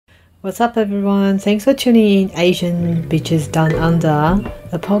What's up, everyone? Thanks for tuning in Asian Bitches Down Under,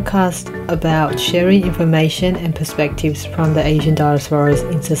 a podcast about sharing information and perspectives from the Asian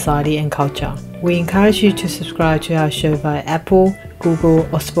diasporas in society and culture. We encourage you to subscribe to our show via Apple, Google,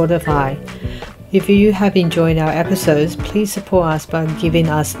 or Spotify. If you have enjoyed our episodes, please support us by giving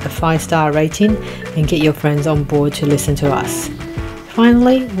us a 5-star rating and get your friends on board to listen to us.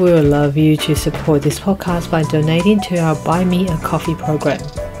 Finally, we would love you to support this podcast by donating to our Buy Me a Coffee program.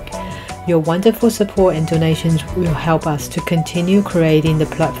 Your wonderful support and donations will help us to continue creating the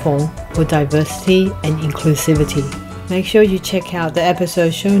platform for diversity and inclusivity. Make sure you check out the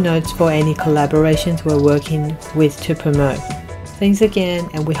episode show notes for any collaborations we're working with to promote. Thanks again,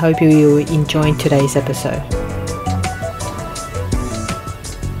 and we hope you will enjoy today's episode.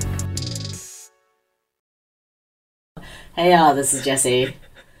 Hey, this is Jessie.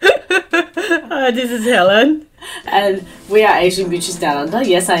 This is Helen. And we are Asian Bitches Down Under.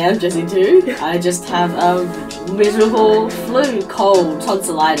 Yes, I am Jessie too. I just have a miserable flu, cold,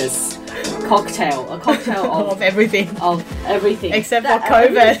 tonsillitis, a cocktail of everything. Of everything. Except for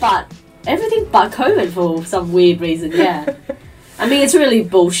COVID. Everything but COVID for some weird reason, yeah. I mean, it's really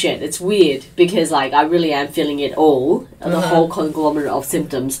bullshit. It's weird because, I really am feeling it all, the whole conglomerate of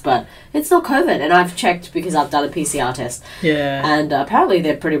symptoms, but it's not COVID. And I've checked because I've done a PCR test. Yeah. And apparently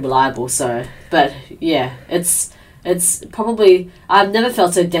they're pretty reliable, so... But, yeah, it's probably... I've never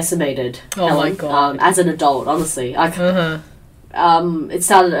felt so decimated, Helen, my God. as an adult, honestly. It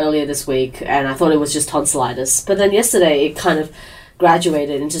started earlier this week, and I thought it was just tonsillitis. But then yesterday, it kind of...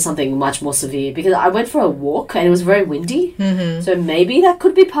 graduated into something much more severe because I went for a walk and it was very windy, so maybe that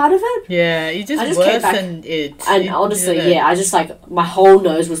could be part of it. Yeah, you just worsened it. And honestly, I just my whole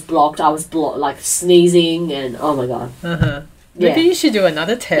nose was blocked. I was sneezing and oh my god. Maybe you should do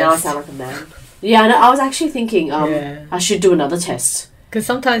another test. Now I sound like a man. Yeah, no, I was actually thinking I should do another test because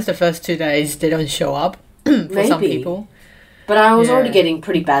sometimes the first 2 days they don't show up for some people. But I was already getting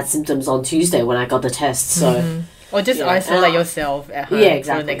pretty bad symptoms on Tuesday when I got the test, so. Or just isolate yourself at home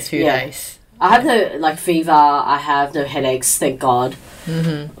for the next few days. I have no, fever. I have no headaches, thank God.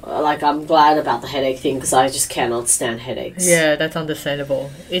 I'm glad about the headache thing because I just cannot stand headaches. Yeah, that's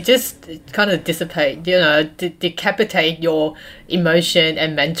understandable. It kind of dissipate, decapitate your emotion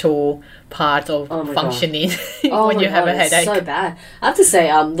and mental part of functioning when you have a headache. It's so bad. I have to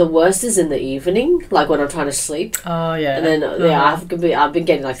say, the worst is in the evening, when I'm trying to sleep. Oh, yeah. And then, I've been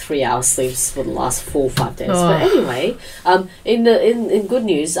getting 3 hours sleeps for the last 4 or 5 days. Oh. But anyway, in good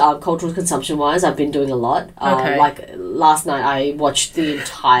news, cultural consumption-wise, I've been doing a lot. Okay. Last night, I watched the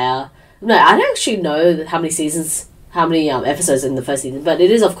entire... No, I don't actually know how many episodes in the first season, but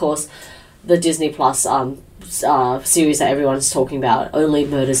it is, of course, the Disney Plus series that everyone's talking about, Only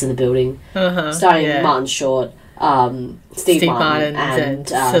Murders in the Building, starring Martin Short, Steve Martin and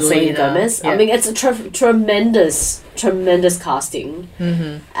Selena Gomez. Yeah. I mean, it's a tremendous casting.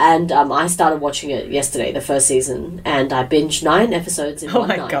 And I started watching it yesterday, the first season, and I binged 9 episodes in one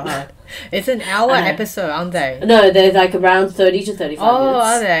night. Oh my god. It's an hour episode, aren't they? No, they're around 30 to 35 minutes. Oh,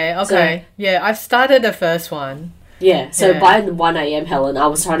 are they? Okay. So, yeah, I've started the first one. Yeah, so by 1 a.m, Helen, I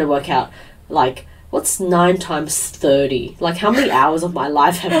was trying to work out, what's 9 times 30? How many hours of my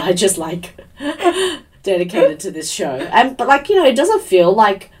life have I just, dedicated to this show? But it doesn't feel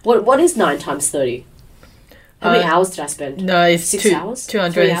like... What is 9 times 30? How many hours did I spend? No, it's 6 hours?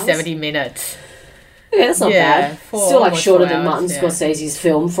 270 minutes. Okay, that's not bad. Still shorter than Martin Scorsese's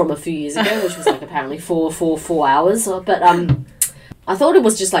film from a few years ago, which was apparently 4 hours. But I thought it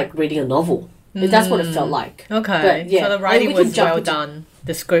was just reading a novel. That's what it felt like. Okay, but, so the writing was well done.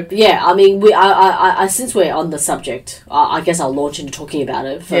 The script. Yeah, I mean, I since we're on the subject, I guess I'll launch into talking about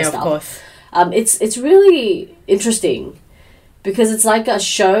it first. Yeah, of course. It's really interesting because it's a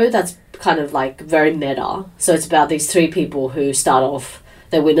show that's kind of very meta. So it's about these 3 people who start off,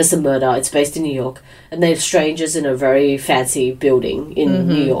 they witness a murder. It's based in New York, and they're strangers in a very fancy building in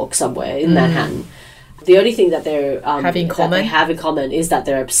New York somewhere in Manhattan. The only thing that they have in common is that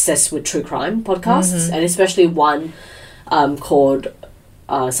they're obsessed with true crime podcasts, and especially one called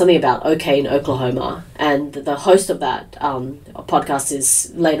something about OK in Oklahoma. And the host of that podcast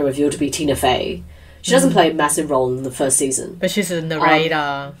is later revealed to be Tina Fey. She doesn't play a massive role in the first season. But she's the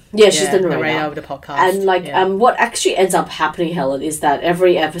narrator. She's the narrator of the podcast. And what actually ends up happening, Helen, is that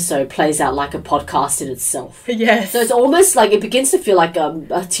every episode plays out like a podcast in itself. Yes. So it's almost it begins to feel like a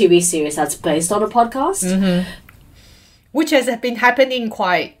TV series that's based on a podcast. Which has been happening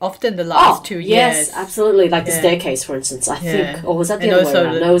quite often the last 2 years. Yes, absolutely. The Staircase, for instance, I think. Or was that the other way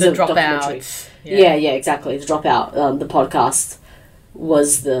around? No, it was a documentary. Yeah, exactly. The Dropout, the podcast.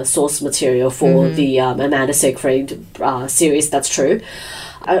 Was the source material for the Amanda Seyfried series. That's true.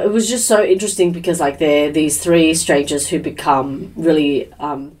 It was just so interesting because like they're these three strangers who become really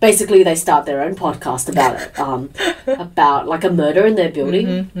basically they start their own podcast about it, about like a murder in their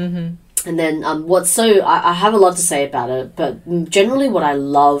building. And then I have a lot to say about it, but generally what I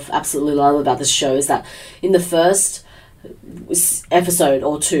absolutely love about this show is that in the first episode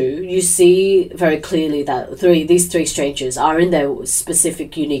or two, you see very clearly that these three strangers are in their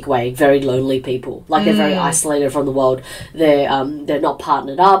specific, unique way very lonely people. Like they're very isolated from the world. They're not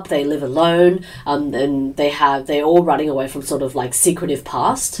partnered up. They live alone. And they're all running away from sort of like secretive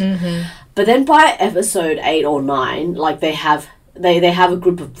past. But then by episode 8 or 9, like they have a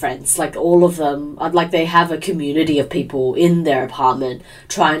group of friends, like all of them, like they have a community of people in their apartment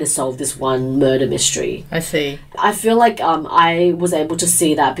trying to solve this one murder mystery. I see. I feel like I was able to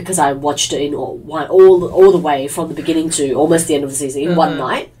see that because I watched it in all the way from the beginning to almost the end of the season in one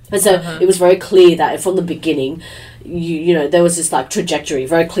night. And so it was very clear that from the beginning, you know, there was this like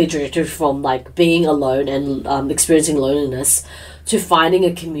very clear trajectory from like being alone and experiencing loneliness to finding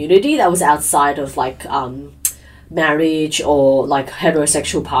a community that was outside of like marriage or like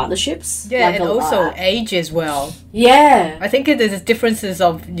heterosexual partnerships. Yeah, like and also age as well. Yeah. I think there's differences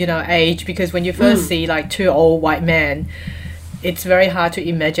of, you know, age, because when you first see like two old white men, it's very hard to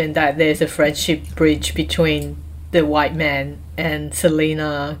imagine that there's a friendship bridge between the white man and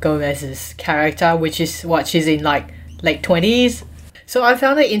Selena Gomez's character, which is what she's in like late 20s. So I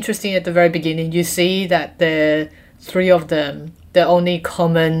found it interesting at the very beginning. You see that the three of them, the only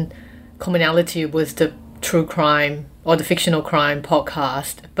commonality was the true crime or the fictional crime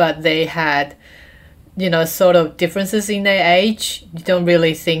podcast, but they had, you know, sort of differences in their age. You don't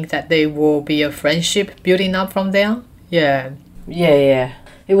really think that there will be a friendship building up from there. Yeah.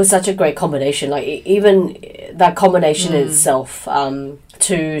 It was such a great combination. Like even that combination itself,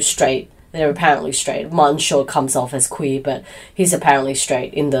 two straight. They're apparently straight. Martin Short comes off as queer, but he's apparently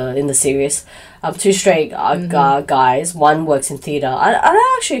straight in the series. Two straight guys. One works in theatre.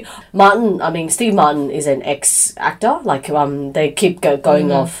 Steve Martin is an ex-actor. Like, they keep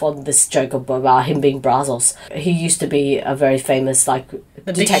going off on this joke about him being Brazos. He used to be a very famous, like,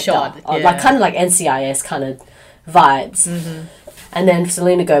 the detective. Big Shot, yeah. Like, kind of like NCIS kind of vibes. And then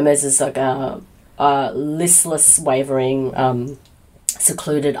Selena Gomez is like a listless, wavering,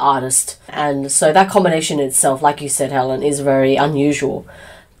 secluded artist. And so that combination itself, like you said, Helen, is very unusual.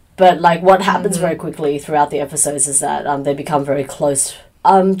 But like what happens very quickly throughout the episodes is that they become very close.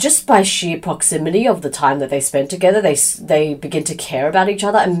 Just by sheer proximity of the time that they spend together, they begin to care about each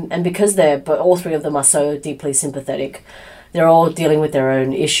other, and because but all three of them are so deeply sympathetic, they're all dealing with their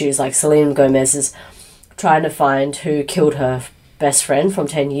own issues. Like Selena Gomez is trying to find who killed her best friend from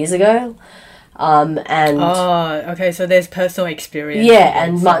 10 years ago. So there's personal experience. Yeah,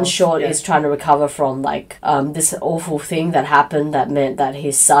 and Martin Short is trying to recover from like this awful thing that happened that meant that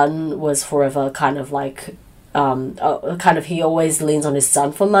his son was forever kind of like he always leans on his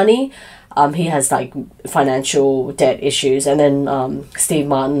son for money. He has like financial debt issues, and then Steve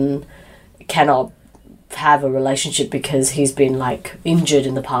Martin cannot have a relationship because he's been like injured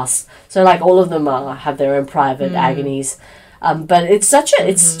in the past. So like all of them have their own private agonies. But it's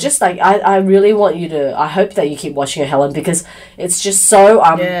just like, I really want you to, I hope that you keep watching it, Helen, because it's just so,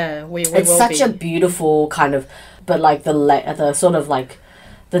 it's such a beautiful kind of, but like the sort of like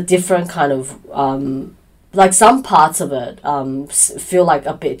the different kind of, like some parts of it feel like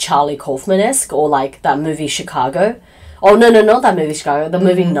a bit Charlie Kaufman-esque, or like that movie Chicago. Oh, no, not that movie Chicago, the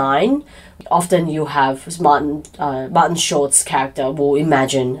movie 9. Often you have Martin Short's character will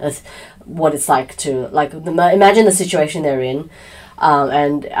imagine what it's like to imagine the situation they're in,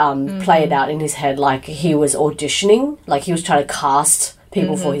 and play it out in his head like he was auditioning, like he was trying to cast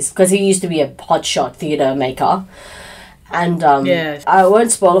people for because he used to be a hotshot theatre maker. And I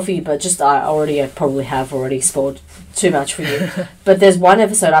won't spoil it for you, but just I probably have already spoiled too much for you. But there's one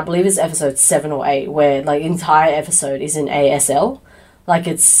episode, I believe it's episode 7 or 8, where like the entire episode is in ASL, like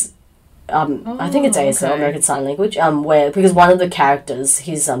it's I think it's ASL, American Sign Language, because one of the characters,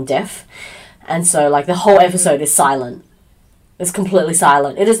 he's deaf, and so like the whole episode is silent. It's completely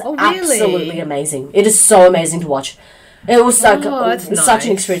silent. It is absolutely amazing. It is so amazing to watch. It was such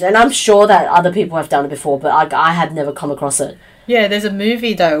an experience, and I'm sure that other people have done it before, but I had never come across it. Yeah, there's a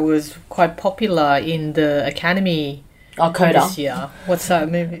movie that was quite popular in the Academy. Coda. This year. What's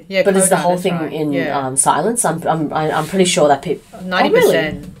that movie? Yeah, but Coda, is the whole thing in silence? I'm pretty sure that people 90%.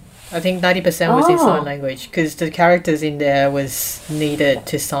 Really? I think 90% was in sign language, because the characters in there was needed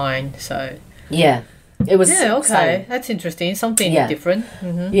to sign. So yeah, it was. Yeah, okay, that's interesting. Something different.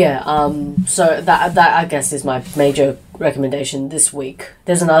 Yeah. So that I guess is my major recommendation this week.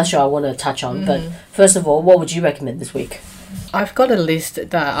 There's another show I want to touch on, but first of all, what would you recommend this week? I've got a list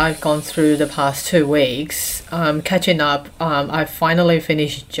that I've gone through the past 2 weeks. Catching up, I finally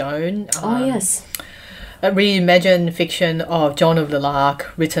finished Joan. Oh, yes. A reimagined fiction of Joan of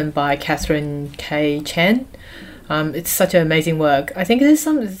Arc, written by Catherine K. Chen. It's such an amazing work. I think there's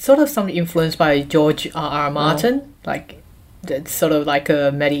some influence by George R. Martin, like it's sort of like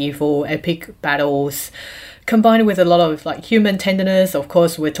a medieval epic battles, combined with a lot of like human tenderness. Of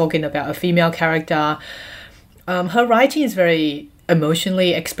course, we're talking about a female character. Her writing is very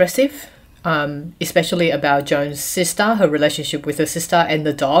emotionally expressive, especially about Joan's sister, her relationship with her sister and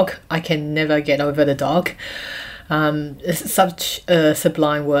the dog. I can never get over the dog. It's such a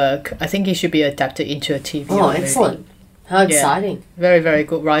sublime work. I think it should be adapted into a TV Oh, movie. excellent. How exciting. Very, very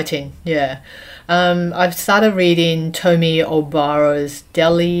good writing, yeah. I've started reading Tomi Obara's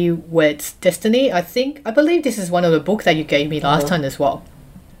Delhi Wet's Destiny. I believe this is one of the books that you gave me last time as well.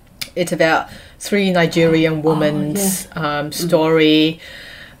 It's about 3 Nigerian women's story.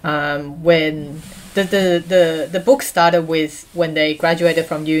 When the book started with when they graduated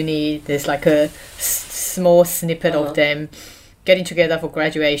from uni. There's like a small snippet of them getting together for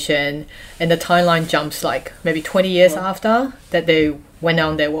graduation, and the timeline jumps like maybe 20 years after that they went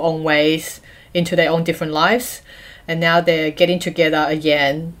on their own ways into their own different lives, and now they're getting together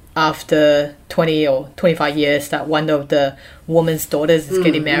again after 20 or 25 years that one of the woman's daughters is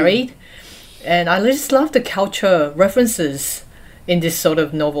getting married. And I just love the culture references in this sort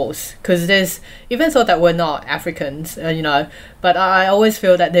of novels, because there's, even though that we're not Africans, but I always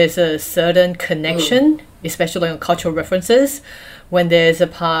feel that there's a certain connection, especially on cultural references, when there's a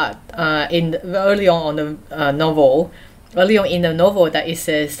part early on in the novel that it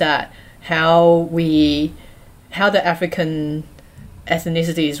says that how the African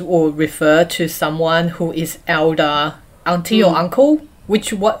ethnicities will refer to someone who is elder, auntie or uncle,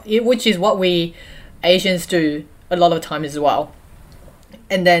 which is what we Asians do a lot of time as well.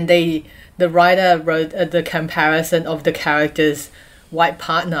 And then the writer wrote the comparison of the character's white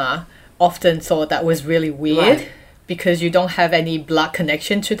partner, often thought that was really weird because you don't have any blood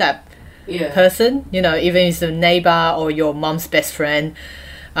connection to that person. Even if it's a neighbor or your mom's best friend,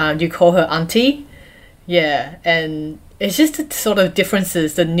 you call her auntie. Yeah, and it's just the sort of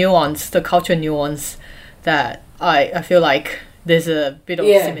differences, the nuance, the cultural nuance that I feel like there's a bit of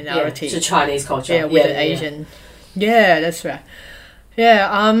similarity. To Chinese culture. Yeah, with the Asian. Yeah, that's right.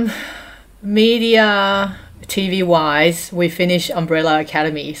 Yeah, media, TV-wise, we finished Umbrella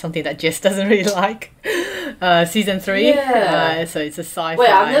Academy, something that Jess doesn't really like. Season 3. Yeah. So it's a sci-fi. Wait,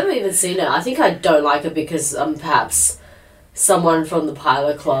 I've never even seen it. I think I don't like it because perhaps someone from the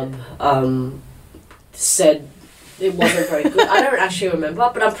Pilot Club said it wasn't very good. I don't actually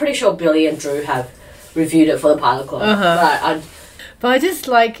remember, but I'm pretty sure Billy and Drew have reviewed it for the Pilot Club. But I just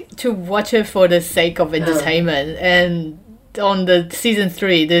like to watch it for the sake of entertainment. And on the season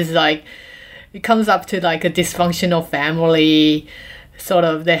 3, there's like, it comes up to like a dysfunctional family, sort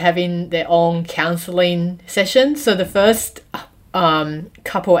of, they're having their own counseling session. So the first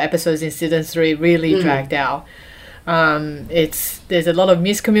couple episodes in season 3 really dragged out. There's a lot of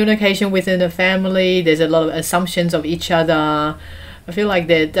miscommunication within the family. There's a lot of assumptions of each other. I feel like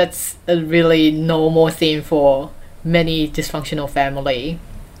that's a really normal theme for many dysfunctional family.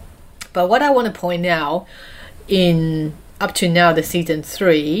 But what I want to point out up to now, the season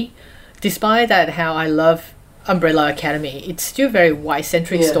 3, despite that how I love Umbrella Academy, it's still very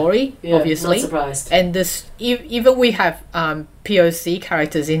white-centric story, obviously. Not surprised. And this, even we have POC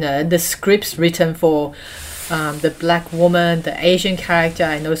characters in it, the scripts written for the black woman, the Asian character,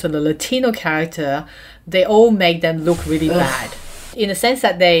 and also the Latino character, they all make them look really bad. In the sense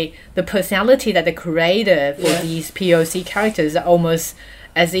that the personality that they created for these POC characters are almost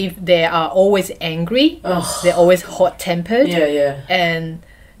as if they are always angry. They're always hot-tempered. And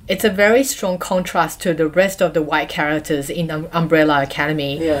it's a very strong contrast to the rest of the white characters in Umbrella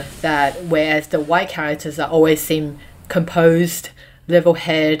Academy. That whereas the white characters always seem composed,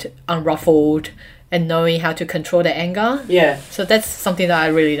 level-headed, unruffled, and knowing how to control their anger. So that's something that I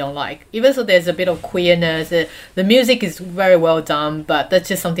really don't like. Even though there's a bit of queerness, the music is very well done, but that's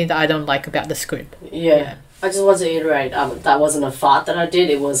just something that I don't like about the script. I just want to reiterate, that wasn't a fart that I did,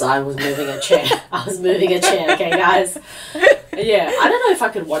 I was moving a chair. I was moving a chair, okay, guys? I don't know if I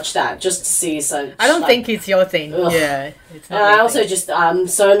could watch that just to see such... I don't think it's your thing. Ugh. It's not and I also just, I'm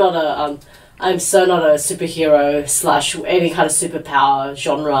so not a superhero / any kind of superpower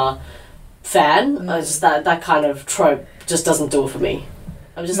genre fan. I just that kind of trope just doesn't do it for me.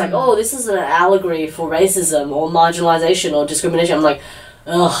 I'm just like, oh, this is an allegory for racism or marginalization or discrimination. I'm like,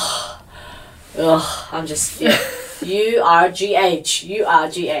 ugh, I'm just, URGH.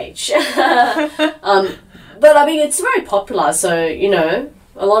 but I mean, it's very popular, so, you know,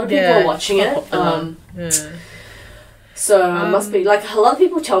 a lot of people are watching it. So it must be, like, a lot of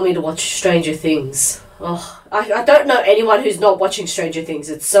people tell me to watch Stranger Things. Oh, I don't know anyone who's not watching Stranger Things.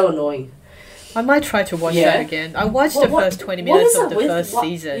 It's so annoying. I might try to watch that again. I watched the first 20 minutes of the first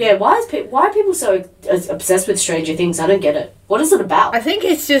season. Yeah, why are people so obsessed with Stranger Things? I don't get it. What is it about? I think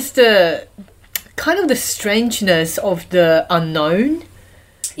it's just kind of the strangeness of the unknown.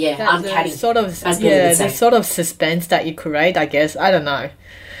 Yeah, uncanny. The sort of suspense that you create, I guess. I don't know.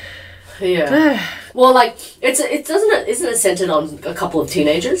 Yeah. Well, like, isn't it centered on a couple of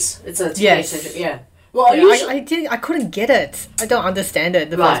teenagers? It's a teenage centered, yeah. Well, I couldn't get it. I don't understand it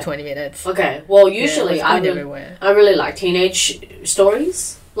the first 20 minutes. Okay. Well, usually I really like teenage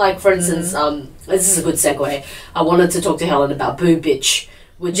stories. Like, for instance, this is a good segue. I wanted to talk to Helen about Boo Bitch,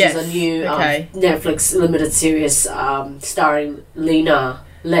 which is a new Netflix limited series starring Lena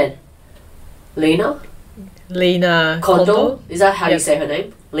Condor. Is that how you say her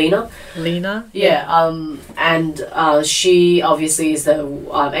name? Lena? Yeah. And she obviously is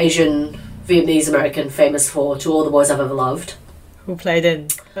the Asian Vietnamese American famous for To All the Boys I've Ever Loved. Who played in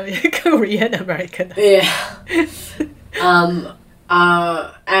Korean American. Yeah. And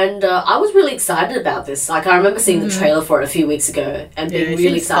I was really excited about this. Like, I remember seeing the trailer for it a few weeks ago and being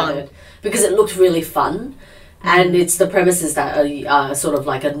really excited because it looked really fun. And the premise is that sort of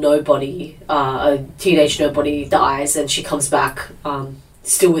like a nobody, a teenage nobody dies and she comes back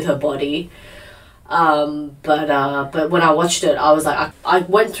still with her body. But when I watched it, I was like, I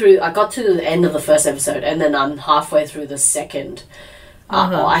got to the end of the first episode and then I'm halfway through the second,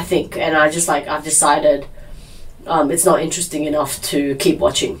 I think. And I've decided it's not interesting enough to keep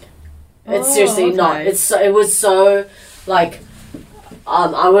watching. It's seriously not. It was so, like,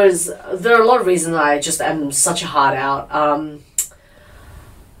 there are a lot of reasons I just am such a hard out.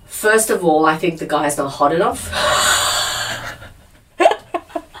 First of all, I think the guy's not hot enough.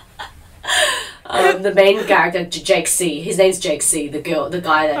 The main character, Jake C. His name's Jake C. The guy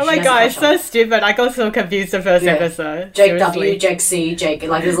that. Oh my god, it's so stupid! I got so confused the first episode. Jake W, Jake C, Jake.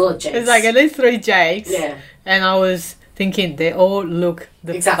 Like, there's a lot of Jakes. It's like at least 3 Jakes. Yeah. And I was thinking they all look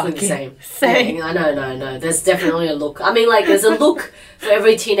exactly the same. Yeah, no. There's definitely a look. I mean, like, there's a look for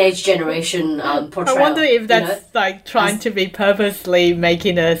every teenage generation portrayal. I wonder if that's like trying to be purposely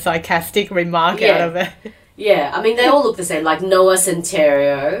making a sarcastic remark out of it. Yeah, I mean, they all look the same. Like Noah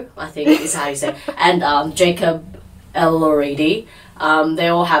Centerio, I think is how you say, and Jacob Elordi. They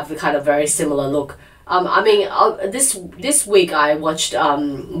all have the kind of very similar look. I mean, this week I watched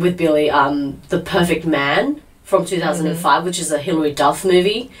with Billy The Perfect Man from 2005, which is a Hilary Duff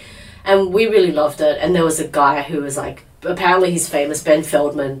movie, and we really loved it. And there was a guy who was like, apparently he's famous, Ben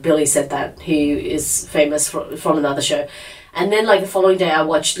Feldman. Billy said that he is famous from another show. And then, like, the following day, I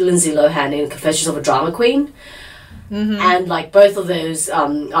watched Lindsay Lohan in Confessions of a Drama Queen. And, like, both of those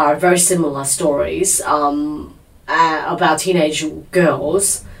are very similar stories about teenage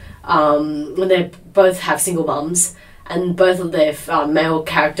girls. And they both have single mums. And both of their male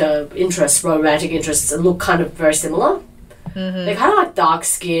character interests, romantic interests, look kind of very similar. They're kind of like dark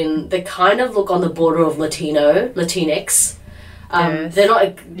skin. They kind of look on the border of Latinx. They're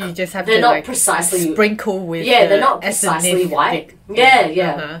not. You just have to not like precisely sprinkle with. Yeah, they're not precisely white.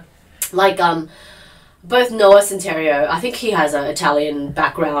 Yeah. Like both Noah Centerio, I think he has an Italian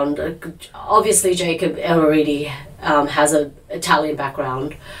background. Obviously, Jacob Elordi has an Italian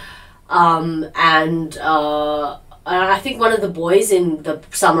background, and I think one of the boys in The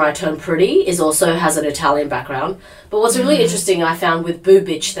Summer I Turned Pretty has an Italian background. But what's really interesting I found with Boo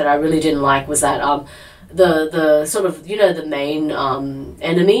Bitch that I really didn't like was that the sort of, you know, the main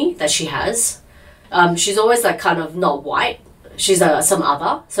enemy that she has, she's always like kind of not white. She's some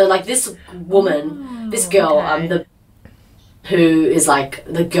other. So like this woman, this girl, who is like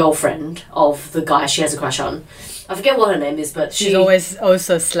the girlfriend of the guy she has a crush on. I forget what her name is, but she's always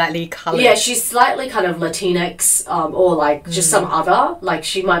also slightly coloured. Yeah, she's slightly kind of Latinx, or like just some other. Like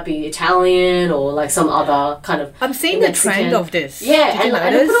she might be Italian or like some other kind of. I'm seeing the trend of this. Yeah,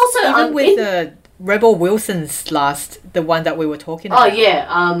 but also even with the Rebel Wilson's the one that we were talking about. Oh yeah,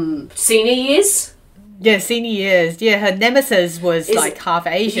 Senior Years. Yeah, Senior Years. Yeah, her nemesis was like half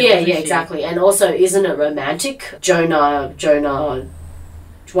Asian. Yeah, exactly. And also, isn't it romantic? Jonah,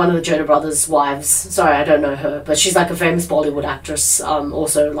 one of the Jonah brothers' wives. Sorry, I don't know her, but she's like a famous Bollywood actress.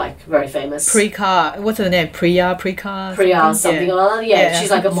 Also, like very famous. What's her name? Priya something or other. Yeah, she's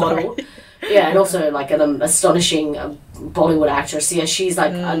like a model. Yeah, and also like an astonishing Bollywood actress. Yeah, she's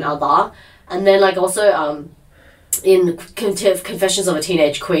like another. And then like also in Confessions of a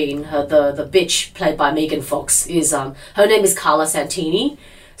Teenage Queen, the bitch played by Megan Fox is her name is Carla Santini.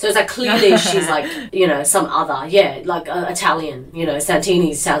 So it's like clearly she's like, you know, some other, like Italian, you know,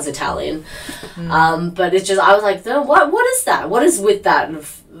 Santini sounds Italian. But it's just, I was like, what is that? What is with that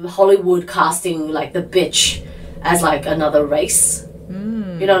Hollywood casting like the bitch as like another race?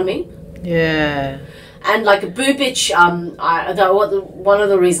 You know what I mean? Yeah. And like Boo Bitch, one of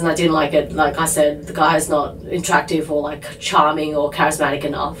the reasons I didn't like it, like I said, the guy is not attractive or like charming or charismatic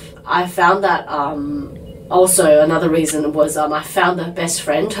enough. I found that also another reason was I found her best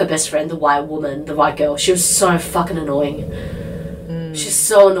friend, the white woman, the white girl. She was so fucking annoying. She's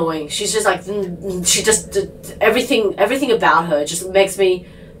so annoying. She's just like, she just everything about her just makes me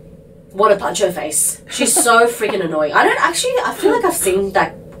want to punch her face. She's so freaking annoying. I feel like I've seen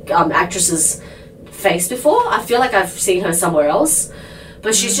that actress's face before. I feel like I've seen her somewhere else,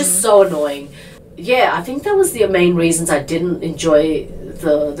 but she's just so annoying. Yeah, I think that was the main reasons I didn't enjoy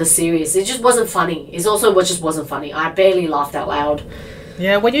the series. It just wasn't funny. It's also what just wasn't funny. I barely laughed out loud.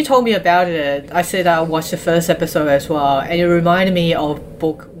 Yeah, when you told me about it, I said I watched the first episode as well, and it reminded me of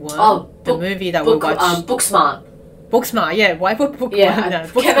Bookworm, the movie that we watched. Booksmart. Booksmart, yeah. Why Bookworm? Yeah, no,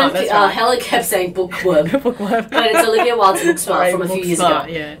 Booksmart, Kevin, right. Helen kept saying Bookworm. Bookworm. But it's Olivia Wilde's Booksmart Sorry, from a few years Booksmart,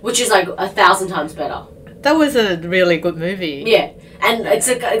 ago. yeah. Which is like 1,000 times better. That was a really good movie. Yeah. And it's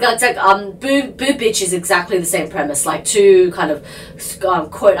like Boo Bitch is exactly the same premise. Like two kind of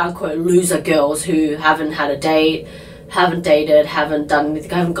quote unquote loser girls who haven't had a date, haven't dated, haven't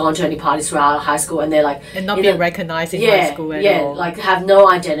gone to any parties throughout high school, and they're like and not being recognized in high school at all. like have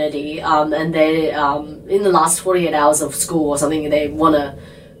no identity. And they in the last 48 hours of school or something, they want to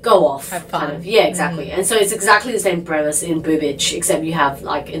go off. Have fun. Kind of. Yeah, exactly. And so it's exactly the same premise in Boo Bitch, except you have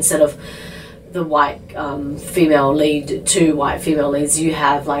like instead of the white female lead, two white female leads, you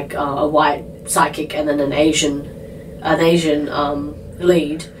have like a white psychic and then an Asian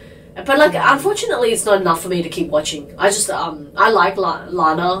lead. But like unfortunately it's not enough for me to keep watching. I just I like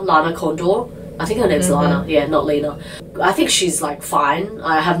Lana Condor. I think her name's Lana. Yeah, not Lena. I think she's like fine.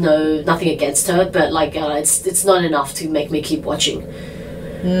 I have nothing against her, but like it's not enough to make me keep watching.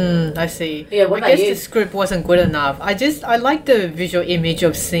 I see. Yeah, what I about guess you? the script wasn't good enough. I like the visual image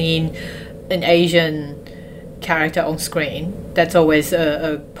of seeing an Asian character on screen. That's always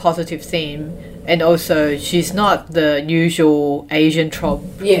a positive theme. And also, she's not the usual Asian trope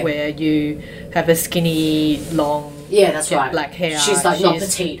where you have a skinny, long, that's right, black hair. She's like not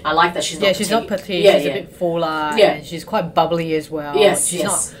petite. I like that she's not petite. She's not petite. Yeah, she's a bit fuller. Yeah. And she's quite bubbly as well. She's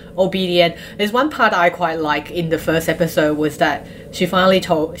not obedient. There's one part I quite like in the first episode was that she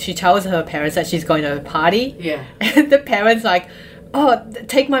tells her parents that she's going to a party. Yeah. And the parents like, oh,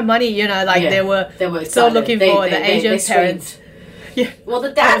 take my money, you know, like they were so looking for the Asian parents. Yeah. Well,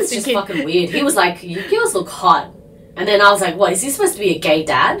 the dad is just fucking weird. He was like, you girls look hot. And then I was like, what, is he supposed to be a gay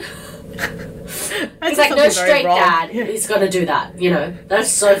dad? He's like, no straight dad is going to do that, you know. That's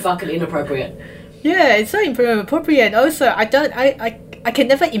so fucking inappropriate. Yeah, it's so inappropriate. Also, I can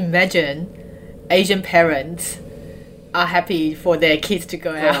never imagine Asian parents are happy for their kids to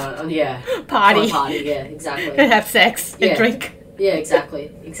go out. Party. Yeah, exactly. And have sex and drink. Yeah,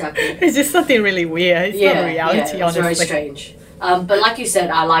 exactly. It's just something really weird. It's not reality, honestly. It's very strange. But like you said,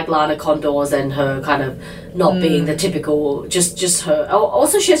 I like Lana Condor's and her kind of not being the typical, just her.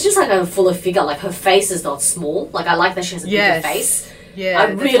 Also, she has just like a fuller figure. Like her face is not small. Like I like that she has a bigger face. Yeah, I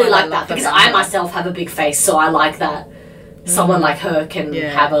really like that because I myself have a big face, so I like that someone like her can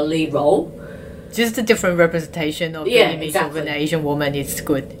have a lead role. Just a different representation of the image of an Asian woman is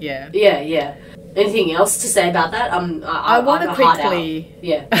good. Yeah. Yeah. Anything else to say about that? I want to quickly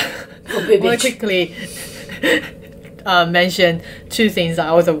mention two things I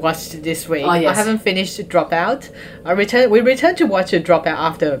also watched this week. Oh, yes. I haven't finished Dropout. We returned to watch Dropout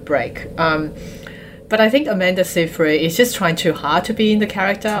after a break. But I think Amanda Seyfried is just trying too hard to be in the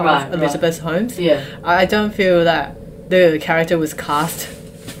character of Elizabeth Holmes. Yeah. I don't feel that the character was cast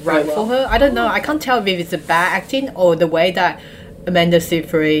right for her. I don't know. I can't tell if it's a bad acting or the way that Amanda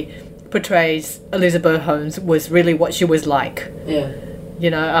Seyfried portrays Elizabeth Holmes was really what she was like. Yeah. You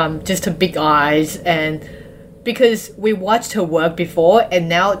know, just her big eyes, and because we watched her work before and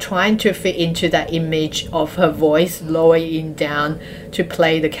now trying to fit into that image of her voice lowering down to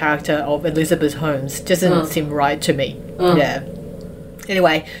play the character of Elizabeth Holmes doesn't seem right to me. Yeah.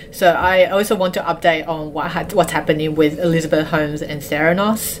 Anyway, so I also want to update on what's happening with Elizabeth Holmes and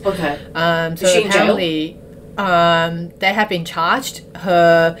Theranos. Okay. So is she apparently, they have been charged.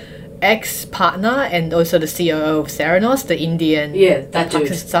 Her ex-partner and also the COO of Theranos, the Indian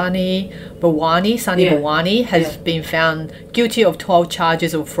Pakistani Bhawani has been found guilty of 12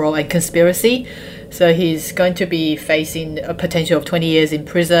 charges of fraud and conspiracy. So he's going to be facing a potential of 20 years in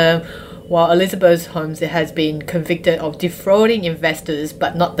prison, while Elizabeth Holmes has been convicted of defrauding investors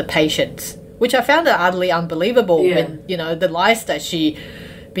but not the patients, which I found utterly unbelievable when, you know, the lies that she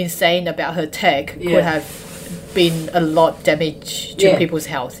been saying about her tech could have been a lot damage to people's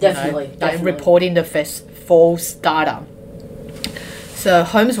health. Definitely, you know? definitely. Like reporting the false data. So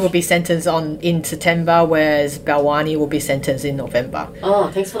Holmes will be sentenced in September, whereas Balwani will be sentenced in November.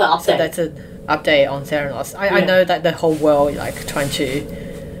 Oh, thanks for the update. So that's an update on Theranos. I know that the whole world like trying to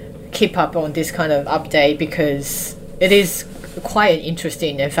keep up on this kind of update because it is quite an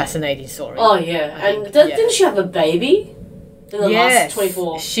interesting and fascinating story. Oh yeah, and didn't she have a baby in the last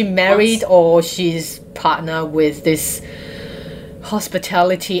 24 she married months? or she's partner with this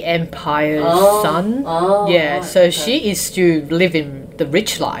hospitality empire son. So she is still living the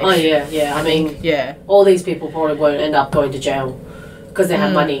rich life. Oh yeah. I mean, all these people probably won't end up going to jail because they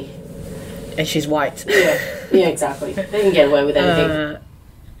have money. And she's white. Yeah, exactly. They can get away with anything.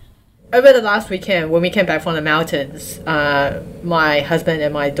 Over the last weekend, when we came back from the mountains, my husband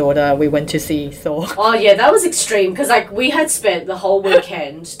and my daughter, we went to see Thor. Oh yeah, that was extreme because like we had spent the whole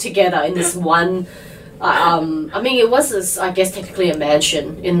weekend together in this one. I mean, it was this, I guess, technically a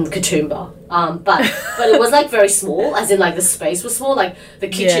mansion in Katoomba, but it was like very small, as in like the space was small, like the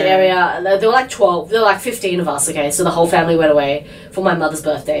kitchen area. There were like 12, there were like 15 of us. Okay, so the whole family went away for my mother's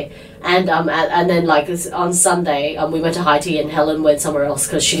birthday, and then like on Sunday, we went to high tea, and Helen went somewhere else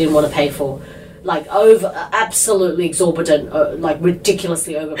because she didn't want to pay for. Like absolutely exorbitant, like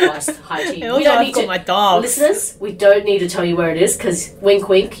ridiculously overpriced high tea. We don't need to, my dog. Listeners, we don't need to tell you where it is because wink,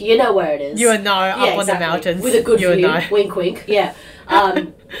 wink, you know where it is. You know, up on the mountains with a good view. Know. Wink, wink. Yeah.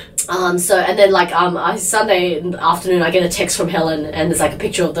 So and then like Sunday afternoon, I get a text from Helen, and there's like a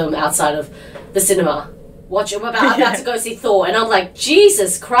picture of them outside of the cinema. I'm about to go see Thor, and I'm like,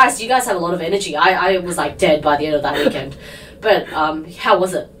 Jesus Christ, you guys have a lot of energy. I was like dead by the end of that weekend. But how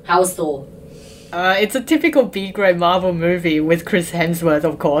was it? How was Thor? It's a typical B-grade Marvel movie with Chris Hemsworth,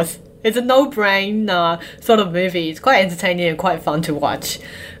 of course. It's a no-brain sort of movie. It's quite entertaining and quite fun to watch.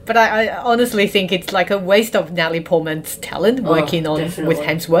 But I honestly think it's like a waste of Natalie Portman's talent working on with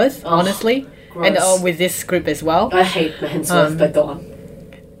Hemsworth, honestly. Gross. And with this group as well. I hate Hemsworth, but go on.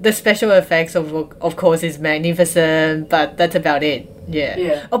 The special effects, of course, is magnificent, but that's about it.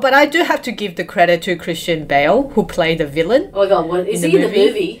 Yeah. Oh, but I do have to give the credit to Christian Bale, who played the villain. Oh my god, what is he in the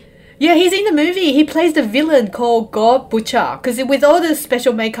movie? Yeah, he's in the movie. He plays the villain called God Butcher. Because with all the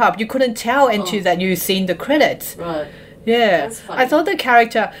special makeup, you couldn't tell until that you've seen the credits. Right. Yeah. That's funny. I thought the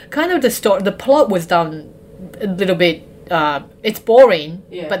character, kind of the plot was done a little bit, it's boring,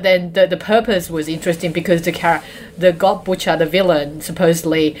 but then the purpose was interesting because the God Butcher, the villain,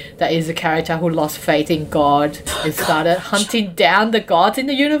 supposedly that is a character who lost faith in God and started hunting down the gods in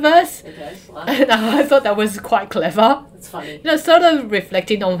the universe. Okay. Wow. And I thought that was quite clever. It's funny. You know, sort of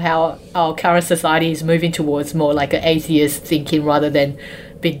reflecting on how our current society is moving towards more like an atheist thinking rather than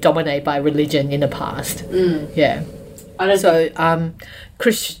being dominated by religion in the past. Yeah.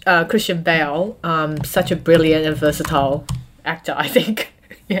 Christian Bale, such a brilliant and versatile actor, I think.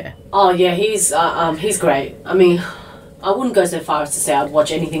 Yeah. Oh yeah, he's great. I mean, I wouldn't go so far as to say I'd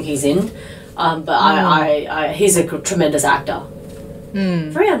watch anything he's in, but I he's a tremendous actor.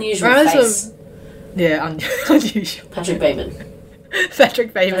 Very unusual face. Unusual. Patrick Bateman.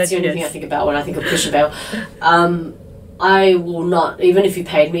 Patrick Bateman. That's the only thing I think about when I think of Christian Bale. I will not, even if you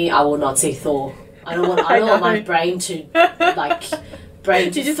paid me, I will not see Thor. I don't want my brain to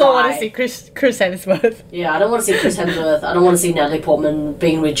You just don't want to see Chris Hemsworth. Yeah, I don't want to see Chris Hemsworth. I don't want to see Natalie Portman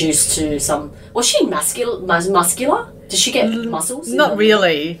being reduced to some. Was she muscular? Did she get muscles? Not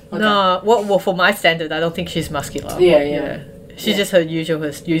really. Okay. No. Well, for my standard, I don't think she's muscular. Yeah. She's just her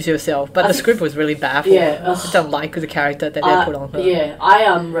usual self. But the script was really bad. I don't like the character that they put on her. Yeah,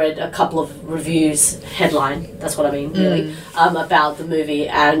 I read a couple of reviews, headline. That's what I mean, really, about the movie,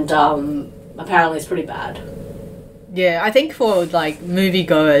 and apparently it's pretty bad. Yeah, I think for like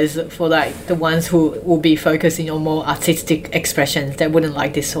moviegoers, for like the ones who will be focusing on more artistic expressions, they wouldn't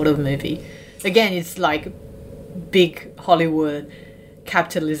like this sort of movie. Again, it's like big Hollywood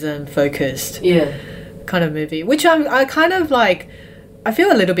capitalism focused kind of movie, which I kind of like. I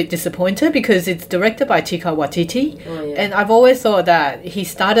feel a little bit disappointed because it's directed by Taika Waititi, and I've always thought that he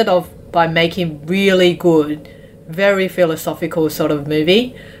started off by making really good, very philosophical sort of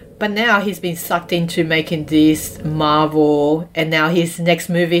movie. But now he's been sucked into making this Marvel, and now his next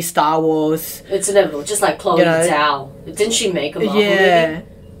movie, Star Wars. It's inevitable, just like Chloe Zhao. Didn't she make a Marvel movie?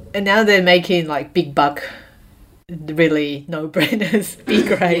 And now they're making like big buck, really no-brainers,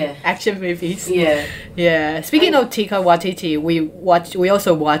 B-grade action movies. Yeah. Speaking of Taika Waititi, we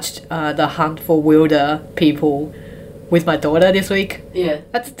also watched The Hunt for Wilder People with my daughter this week. Yeah.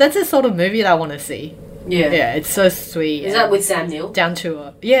 That's the sort of movie that I want to see. Yeah. Yeah, it's so sweet. Is that with Sam Neill? Down to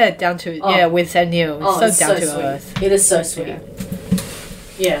earth. Yeah, with Sam Neill. It's so down to sweet. earth. It is so sweet.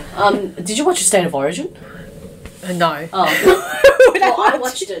 Yeah. Did you watch A State of Origin? No. Oh. Well, I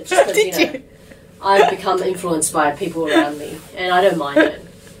watched it just because, you? I've become influenced by people around me, and I don't mind it.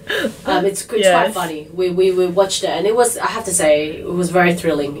 It's quite funny. We watched it, and it was, I have to say, it was very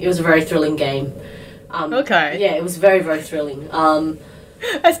thrilling. It was a very thrilling game. Okay. Yeah, it was very, very thrilling.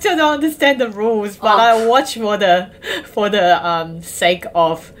 I still don't understand the rules, but I watch for the sake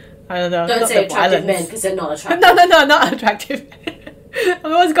of, I don't know. Don't say attractive men because they're not attractive. No, not attractive. I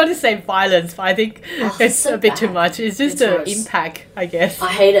was going to say violence, but I think it's so a bit too much. It's just the impact, I guess. I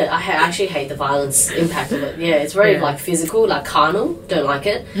hate it. I actually hate the violence impact of it. Yeah, it's very like physical, like carnal. Don't like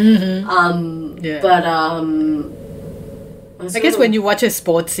it. But I guess when you watch a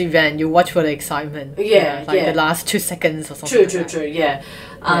sports event, you watch for the excitement. Yeah, the last 2 seconds or something. True. Yeah.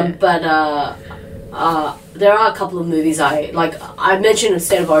 But there are a couple of movies I mentioned A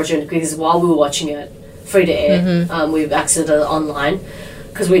State of Origin because while we were watching it, free to air, we've accessed it online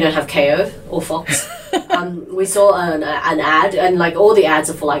because we don't have KO or Fox. We saw an ad, and like all the ads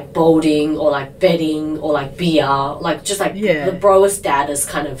are for like bolding or like betting or like beer, like just like the broest dadders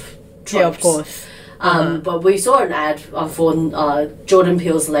kind of tropes. Yeah, of course. But we saw an ad for Jordan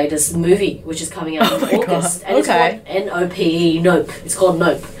Peele's latest movie, which is coming out in August. And it's called N-O-P-E, Nope. It's called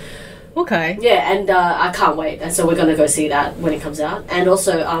Nope. Okay. Yeah, and I can't wait. And so we're going to go see that when it comes out. And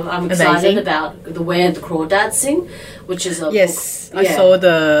also, I'm excited about the Where the Crawdads Sing, which is a book. I saw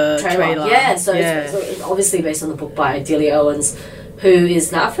the trailer. Yeah, so it's obviously based on the book by Delia Owens, who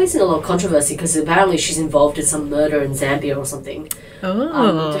is now facing a lot of controversy because apparently she's involved in some murder in Zambia or something.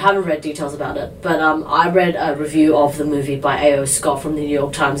 I haven't read details about it, but I read a review of the movie by A.O. Scott from the New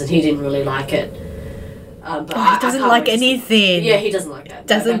York Times, and he didn't really like it. But he doesn't like anything. Yeah, he doesn't like that.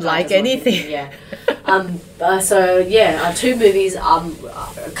 Doesn't like anything. Yeah. Two movies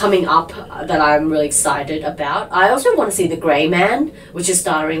coming up that I'm really excited about. I also want to see The Grey Man, which is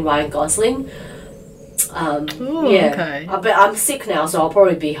starring Ryan Gosling. Okay. But I'm sick now, so I'll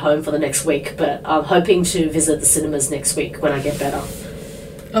probably be home for the next week. But I'm hoping to visit the cinemas next week when I get better.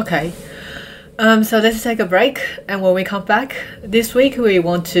 Okay. So let's take a break, and when we come back this week, we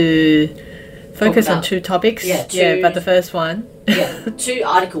want to focus on 2 topics. But the first one. 2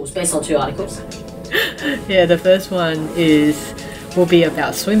 articles based on 2 articles. The first one will be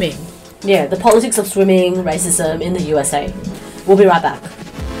about swimming. Yeah, the politics of swimming, racism in the USA. We'll be right back.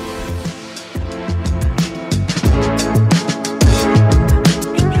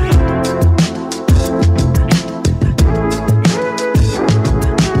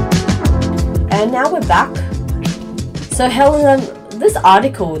 And now we're back. So Helen, this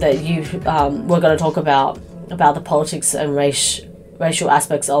article that we're going to talk about the politics and racial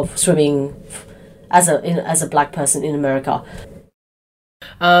aspects of swimming as a black person in America.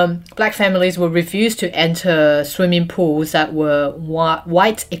 Black families were refused to enter swimming pools that were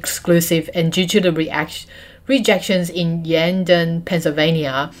white exclusive, and due to the rejections in Yankton,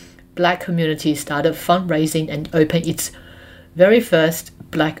 Pennsylvania, black community started fundraising and opened its very first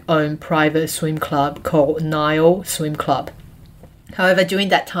black-owned private swim club called Nile Swim Club. However, during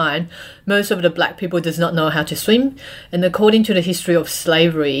that time, most of the black people does not know how to swim, and according to the history of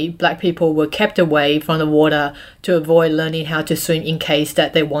slavery, black people were kept away from the water to avoid learning how to swim in case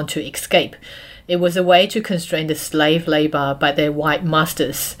that they want to escape. It was a way to constrain the slave labor by their white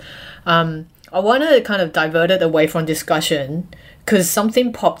masters. I want to kind of divert it away from discussion because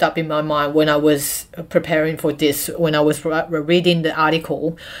something popped up in my mind when I was preparing for this, when I was reading the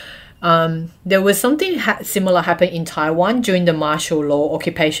article. There was something similar happened in Taiwan during the martial law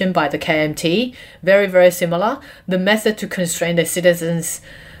occupation by the KMT. Very, very similar. The method to constrain the citizens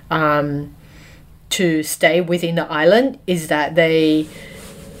to stay within the island is that they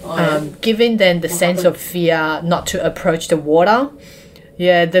giving them the sense of fear not to approach the water.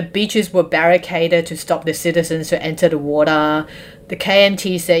 Yeah, the beaches were barricaded to stop the citizens to enter the water. The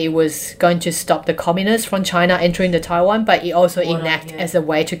KMT said it was going to stop the communists from China entering the Taiwan, but it also enacted as a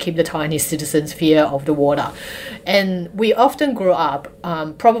way to keep the Taiwanese citizens fear of the water. And we often grew up,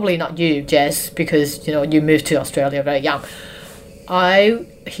 probably not you, Jess, because you moved to Australia very young. I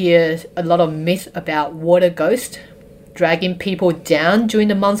hear a lot of myth about water ghosts dragging people down during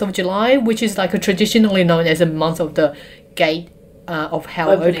the month of July, which is like traditionally known as a month of the gate of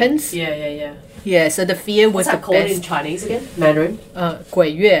hell opens. Yeah. Yeah, so the fear was What's that called in Chinese again? Mandarin?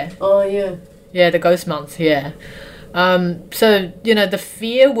 鬼月. Oh, yeah. Yeah, the ghost month, yeah. So, the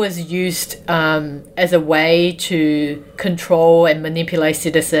fear was used as a way to control and manipulate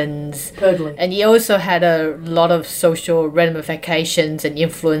citizens. Totally. And it also had a lot of social ramifications and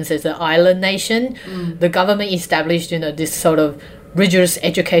influence as an island nation. The government established, this sort of rigorous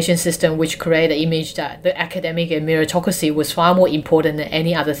education system which created an image that the academic and meritocracy was far more important than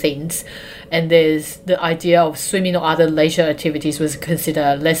any other things. And there's the idea of swimming or other leisure activities was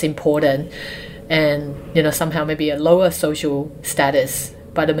considered less important and somehow maybe a lower social status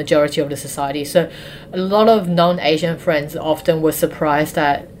by the majority of the society. So a lot of non-Asian friends often were surprised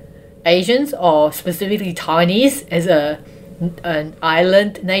that Asians, or specifically Chinese as an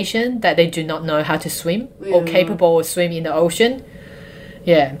island nation, that they do not know how to swim or capable of swimming in the ocean.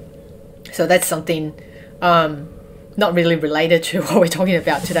 So that's something not really related to what we're talking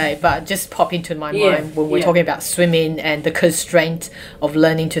about today, but just pop into my mind when we're talking about swimming and the constraint of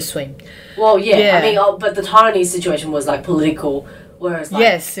learning to swim. Well, I mean, but the Taiwanese situation was like political, whereas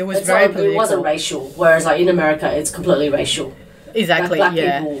yes, it was very political. It wasn't racial, whereas like in America, it's completely racial. Exactly. Like,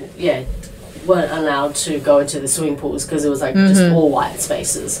 black people, weren't allowed to go into the swimming pools because it was like just all white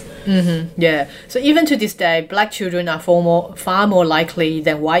spaces. So even to this day, black children are far more likely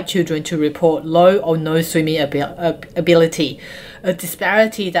than white children to report low or no swimming ability, a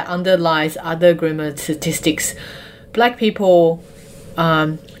disparity that underlies other grimmer statistics. Black people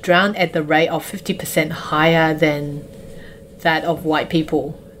drown at the rate of 50% higher than that of white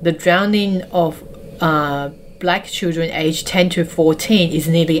people. The drowning of black children aged 10 to 14 is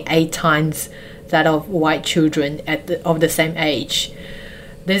nearly 8 times that of white children of the same age.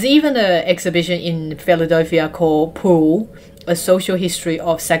 There's even an exhibition in Philadelphia called Pool, A Social History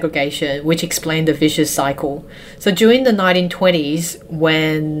of Segregation, which explained the vicious cycle. So during the 1920s,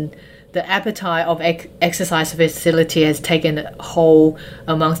 when the appetite of exercise facility has taken a hold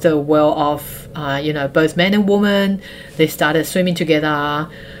amongst the world of, both men and women, they started swimming together.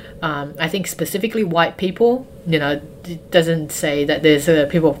 I think specifically white people, it doesn't say that there's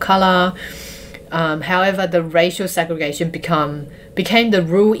people of color. However, the racial segregation became the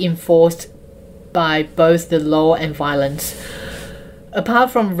rule enforced by both the law and violence. Apart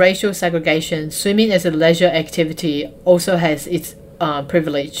from racial segregation, swimming as a leisure activity also has its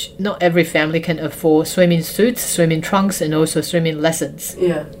privilege. Not every family can afford swimming suits, swimming trunks, and also swimming lessons.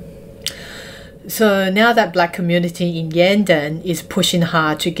 So now that black community in Yandan is pushing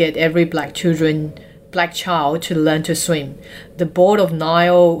hard to get every black child to learn to swim, the board of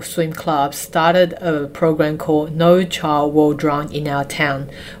Nile Swim Club started a program called No Child Will Drown in Our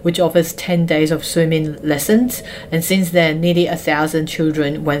Town, which offers 10 days of swimming lessons, and since then nearly 1,000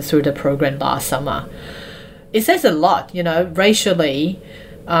 children went through the program last summer. It says a lot, racially,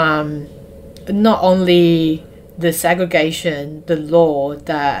 not only the segregation, the law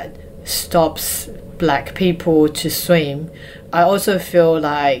that stops black people to swim. I also feel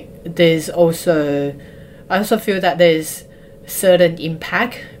that there's certain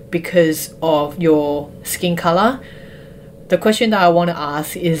impact because of your skin color. The question that I want to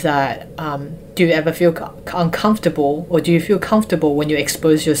ask is that do you ever feel uncomfortable, or do you feel comfortable when you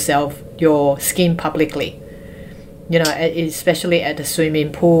expose your skin publicly? Especially at the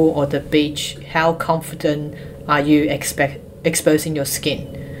swimming pool or the beach, how confident are you exposing your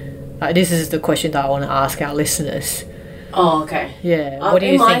skin? This is the question that I want to ask our listeners. Oh, okay. Yeah. What do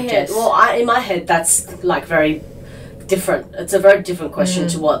you think, Jess? In my head, that's like very different. It's a very different question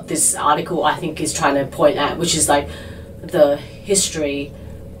to what this article, I think, is trying to point at, which is like the history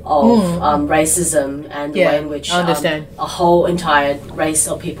of racism and the way in which a whole entire race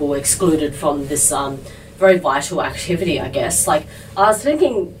of people were excluded from this very vital activity, I guess. Like, I was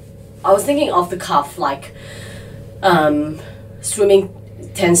thinking off the cuff, like, swimming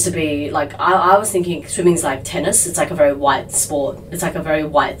tends to be like, I was thinking swimming's like tennis. It's like a very white sport. It's like a very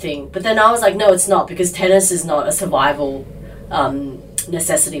white thing. But then I was like, no, it's not, because tennis is not a survival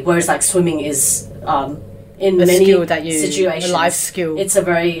necessity, whereas like swimming is in many situations a life skill. It's a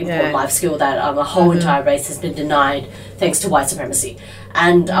very important life skill that a whole entire race has been denied thanks to white supremacy.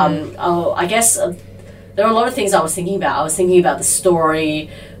 And I guess there are a lot of things I was thinking about. I was thinking about the story.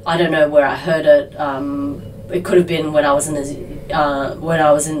 I don't know where I heard it. It could have been when I was in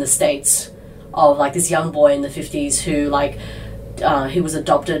the States, of like this young boy in the 50s who he was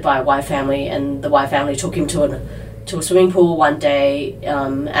adopted by a white family, and the white family took him to a swimming pool one day,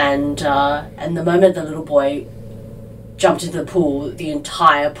 and the moment the little boy jumped into the pool, the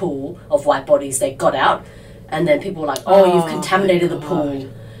entire pool of white bodies, they got out, and then people were like, you've contaminated the pool.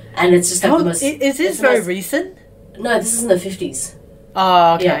 And it's just like the most... Is this very recent? No, this is in the 50s.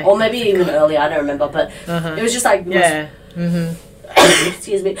 Oh, okay. Yeah, or maybe even earlier, I don't remember, but it was just like...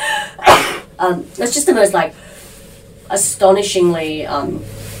 excuse me. It's just the most, like, astonishingly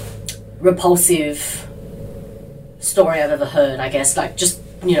repulsive story I've ever heard, I guess, like just,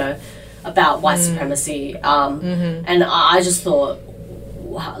 you know, about white supremacy. And I just thought,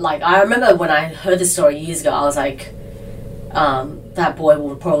 like, I remember when I heard this story years ago, I was like, that boy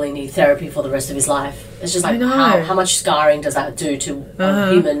will probably need therapy for the rest of his life. It's just like, how much scarring does that do to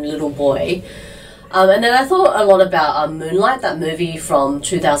a human little boy? And then I thought a lot about Moonlight, that movie from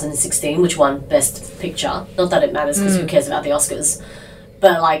 2016, which won Best Picture. Not that it matters, because who cares about the Oscars?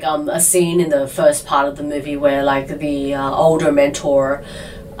 But, like, a scene in the first part of the movie where, like, the older mentor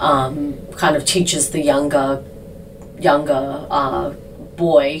kind of teaches the younger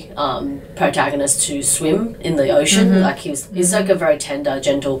boy protagonist to swim in the ocean. Like, he's like a very tender,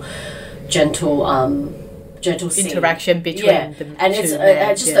 gentle scene. Interaction between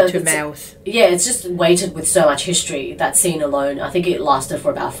the two males. Yeah, it's just weighted with so much history. That scene alone, I think it lasted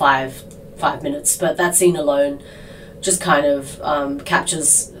for about five minutes, but that scene alone just kind of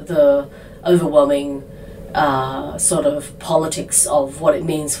captures the overwhelming sort of politics of what it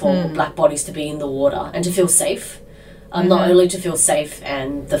means for black bodies to be in the water and to feel safe. Not only to feel safe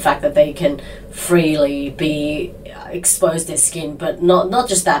and the fact that they can freely be expose their skin, but not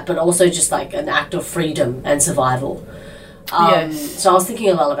just that, but also just like an act of freedom and survival. So I was thinking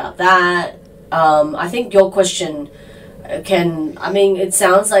a lot about that. I think your question it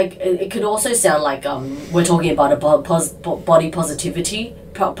sounds like, it could also sound like we're talking about a body positivity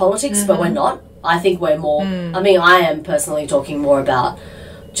politics, but we're not. I think we're more, I am personally talking more about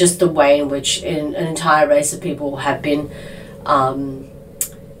just the way in which an entire race of people have been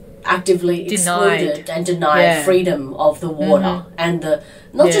actively excluded and denied freedom of the water and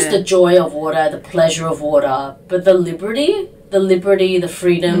not just the joy of water, the pleasure of water, but the liberty, the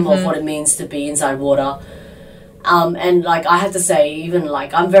freedom of what it means to be inside water. And like, I have to say, even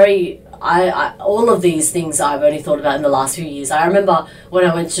like, I all of these things I've only thought about in the last few years. I remember when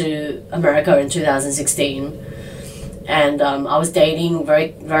I went to America in 2016, and I was dating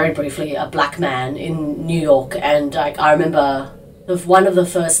very, very briefly a black man in New York, and like, I remember one of the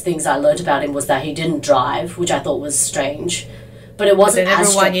first things I learned about him was that he didn't drive, which I thought was strange. But it wasn't as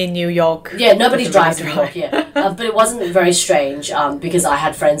everyone in New York. Yeah, nobody drives in New York. Yeah, but it wasn't very strange because I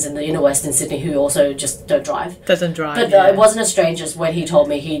had friends in the inner west in Sydney who also just don't drive. Doesn't drive. But it wasn't as strange as when he told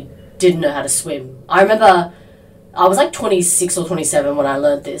me he didn't know how to swim. I remember I was like 26 or 27 when I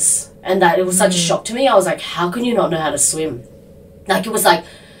learned this, and that it was such a shock to me. I was like, how can you not know how to swim? Like, it was like,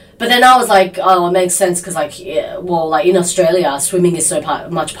 but then I was like, oh, it makes sense because, like, like in Australia, swimming is so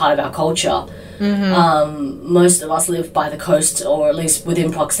much part of our culture. Most of us live by the coast, or at least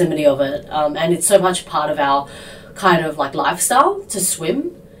within proximity of it, and it's so much part of our kind of like lifestyle to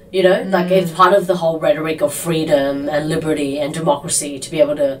swim. You know, like, it's part of the whole rhetoric of freedom and liberty and democracy to be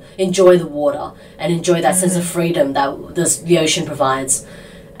able to enjoy the water and enjoy that sense of freedom that the ocean provides.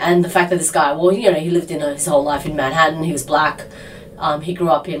 And the fact that this guy, well, you know, he lived his whole life in Manhattan. He was black. He grew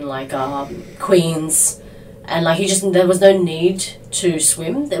up in like Queens, and like, there was no need to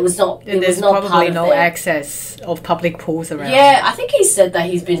swim. There was not. It was not probably no access of public pools around. Yeah, I think he said that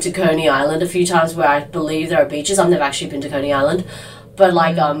he's been to Coney Island a few times, where I believe there are beaches. I've never actually been to Coney Island. But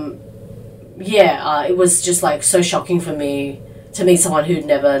like, it was just like so shocking for me to meet someone who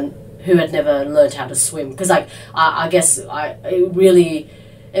had never learned how to swim. Because like, I guess it really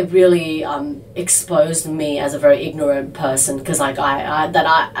exposed me as a very ignorant person. Because like, I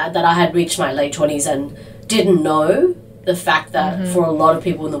had reached my late 20s and didn't know the fact that for a lot of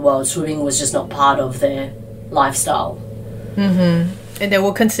people in the world, swimming was just not part of their lifestyle. And they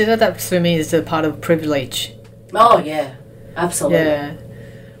will consider that swimming is a part of privilege. Oh yeah. Absolutely. Yeah.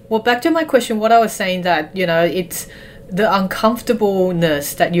 Well, back to my question, what I was saying that, you know, it's the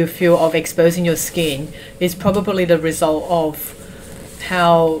uncomfortableness that you feel of exposing your skin is probably the result of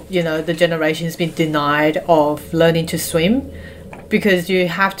how, you know, the generation's been denied of learning to swim, because you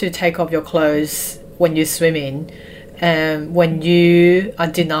have to take off your clothes when you're swimming, and when you are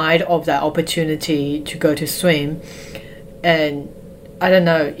denied of that opportunity to go to swim, and I don't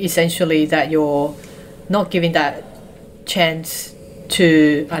know, essentially that you're not giving that chance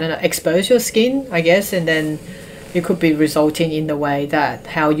to, I don't know, expose your skin, I guess, and then it could be resulting in the way that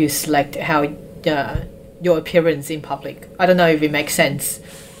how you select your appearance in public. I don't know if it makes sense,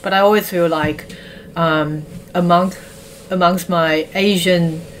 but I always feel like amongst my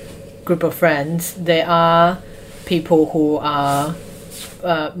Asian group of friends, there are people who are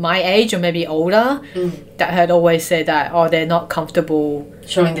my age or maybe older that had always said that they're not comfortable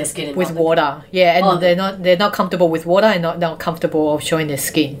showing their skin with water. Yeah, and they're not comfortable with water and not comfortable of showing their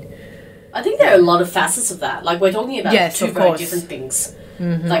skin. I think there are a lot of facets of that. Like, we're talking about two very different things.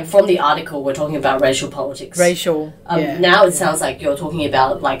 like from the article, we're talking about racial politics. Racial. Now it sounds like you're talking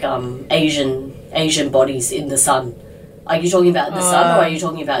about like Asian bodies in the sun. Are you talking about in the sun, or are you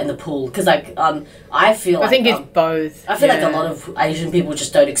talking about in the pool? Because like I think it's both. I feel like a lot of Asian people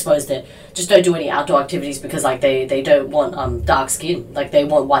just don't do any outdoor activities because like they don't want dark skin, like they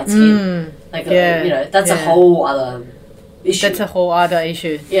want white skin. That's a whole other issue. That's a whole other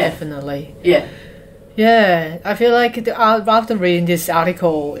issue. Definitely. Yeah, I feel like after reading this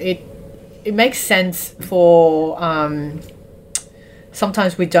article, it makes sense for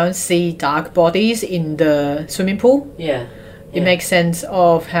sometimes we don't see dark bodies in the swimming pool. It makes sense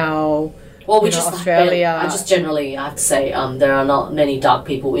of how Australia. I just generally have to say there are not many dark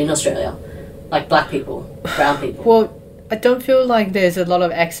people in Australia, like black people, brown people. Well, I don't feel like there's a lot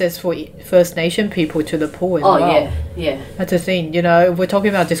of access for First Nation people to the pool as well. Yeah. That's the thing. If we're talking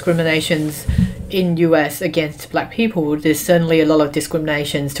about discriminations in US against black people, there's certainly a lot of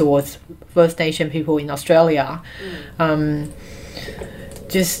discriminations towards First Nation people in Australia.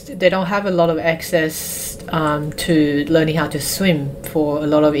 Just they don't have a lot of access to learning how to swim for a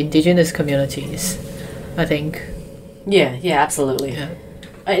lot of Indigenous communities, I think. Yeah, absolutely.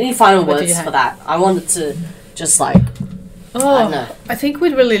 Any final words for that? I wanted to just like... I think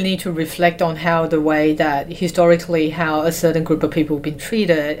we really need to reflect on how the way that historically how a certain group of people have been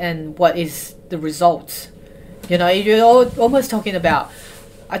treated and what is the results. You're almost talking about,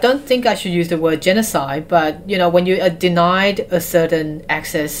 I don't think I should use the word genocide, but when you are denied a certain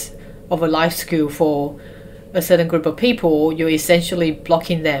access of a life skill for a certain group of people, you're essentially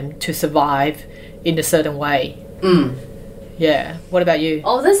blocking them to survive in a certain way. Yeah. What about you?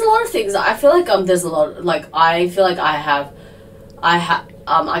 Oh, there's a lot of things. I feel like there's a lot. Like I feel like I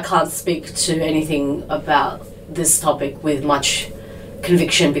can't speak to anything about this topic with much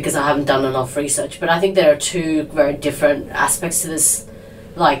conviction because I haven't done enough research. But I think there are two very different aspects to this.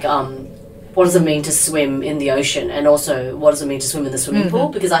 Like, what does it mean to swim in the ocean, and also what does it mean to swim in the swimming pool?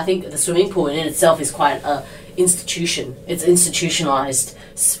 Because I think the swimming pool in itself is quite a institution. It's institutionalized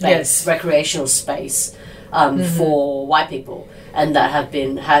space, recreational space for white people, and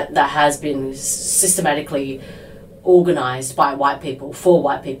that has been systematically organized by white people for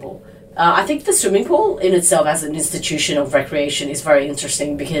white people. I think the swimming pool in itself as an institution of recreation is very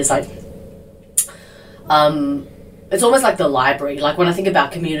interesting because like it's almost like the library. Like when I think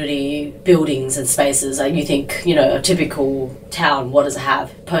about community buildings and spaces, you think, a typical town, what does it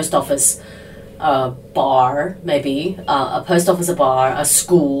have? Post office, a bar, maybe, a post office, a bar, a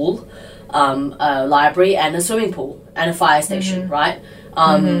school, a library, and a swimming pool, and a fire station, right?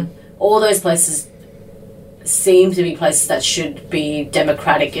 All those places seem to be places that should be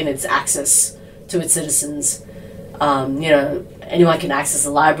democratic in its access to its citizens. Anyone can access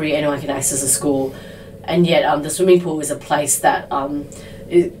a library, anyone can access a school, and yet the swimming pool is a place that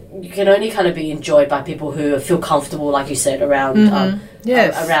you can only kind of be enjoyed by people who feel comfortable, like you said, around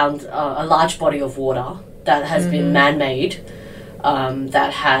around a large body of water that has been man-made,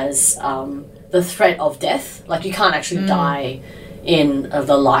 that has the threat of death. Like you can't actually die in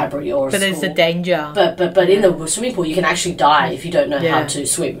the library or a school. There's a danger. But in the swimming pool, you can actually die if you don't know how to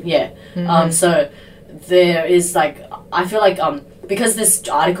swim. So there is like, I feel like because this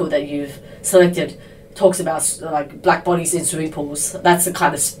article that you've selected talks about like black bodies in swimming pools, that's the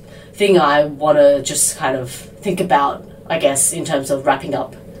kind of thing I want to just kind of think about, I guess, in terms of wrapping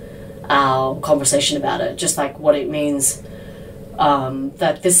up our conversation about it. Just like what it means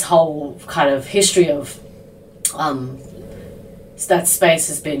that this whole kind of history of that space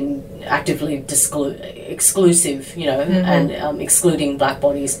has been actively exclusive, and excluding black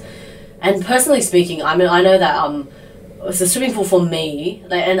bodies. And personally speaking, I mean, I know that the swimming pool for me,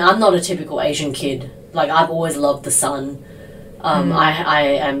 like, and I'm not a typical Asian kid. Like, I've always loved the sun. I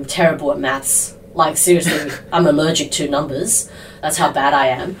am terrible at maths. Like, seriously, I'm allergic to numbers. That's how bad I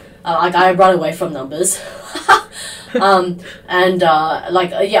am. I run away from numbers. I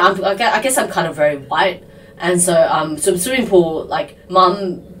guess I'm kind of very white. And so, swimming pool, like,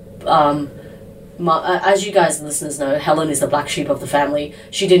 mum, as you guys listeners know, Helen is the black sheep of the family.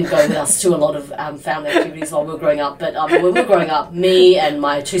 She didn't go with us to a lot of family activities while we were growing up. But when we were growing up, me and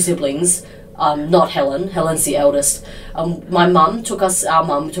my two siblings, not Helen's the eldest, our mum took us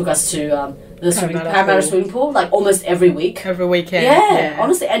to the Parramatta swimming pool, like almost every week. Every weekend. Yeah,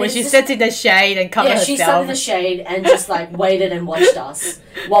 honestly. And when she sat in the shade and covered herself. Yeah, she sat in the shade and just like waited and watched us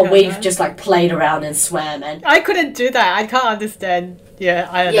while we've just like played around and swam. And I couldn't do that. I can't understand. Yeah,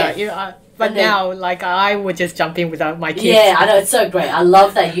 I don't know. But now, like, I would just jump in without my kids. Yeah, I know, it's so great. I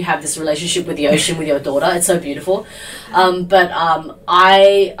love that you have this relationship with the ocean with your daughter. It's so beautiful.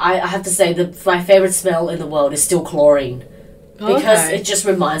 I have to say that my favourite smell in the world is still chlorine. because it just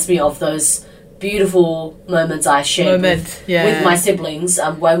reminds me of those beautiful moments I shared with my siblings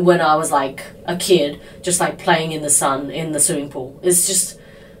when I was like a kid, just like playing in the sun in the swimming pool. It's just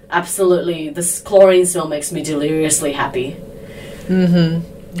absolutely, this chlorine smell makes me deliriously happy.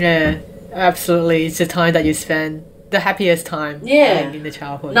 Yeah, absolutely. It's the time that you spend, the happiest time in the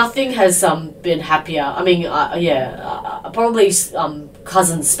childhood. Nothing has been happier. I mean, probably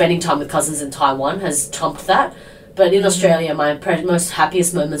cousins, spending time with cousins in Taiwan has trumped that. But in Australia, my most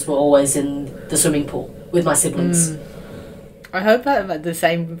happiest moments were always in the swimming pool with my siblings. I hope that the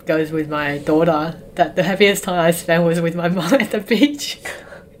same goes with my daughter, that the happiest time I spent was with my mum at the beach.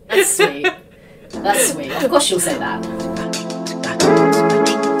 That's sweet. That's sweet. Of course she'll say that.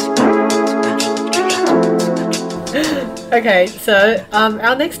 Okay, so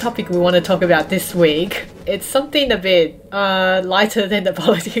our next topic we want to talk about this week, it's something a bit lighter than the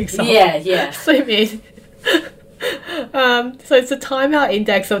politics of swimming. So it's a Time Out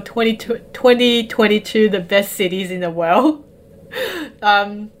Index of 2022, the best cities in the world.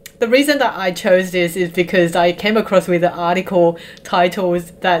 The reason that I chose this is because I came across with an article titled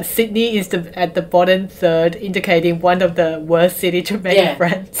that Sydney is at the bottom third, indicating one of the worst cities to make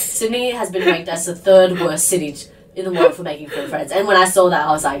friends. Sydney has been ranked as the third worst city in the world for making friends. And when I saw that,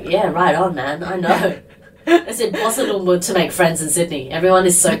 I was like, yeah, right on, man. I know. It's impossible to make friends in Sydney. Everyone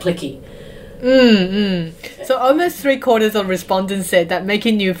is so cliquey. So almost 3/4 of respondents said that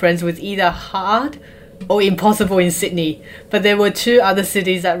making new friends was either hard or impossible in Sydney, but there were 2 other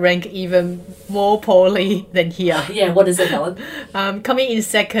cities that rank even more poorly than here. Yeah, what is it, Helen? Coming in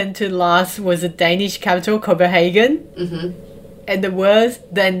second to last was the Danish capital, Copenhagen. And the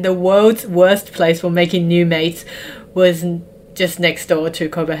world's worst place for making new mates was just next door to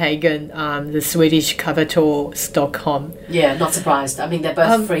Copenhagen, the Swedish capital, Stockholm. Yeah, not surprised. I mean, they're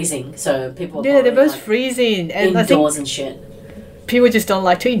both freezing, so people. Yeah, they're both freezing, and indoors and shit. People just don't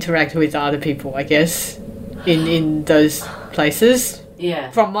like to interact with other people, I guess, in those places.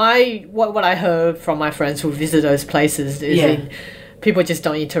 Yeah. From what I heard from my friends who visit those places is people just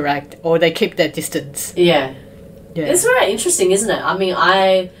don't interact, or they keep their distance. Yeah. It's very interesting, isn't it? I mean,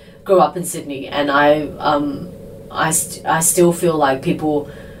 I grew up in Sydney, and I still feel like people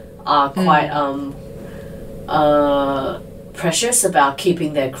are quite precious about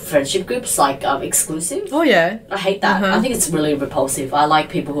keeping their friendship groups like exclusive. Oh yeah, I hate that. I think it's really repulsive. I like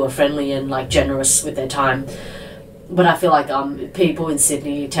people who are friendly and like generous with their time, but I feel like people in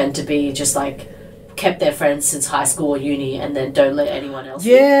Sydney tend to be just like kept their friends since high school or uni and then don't let anyone else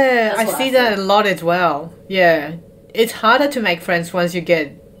in. I see that a lot as well. Yeah, it's harder to make friends once you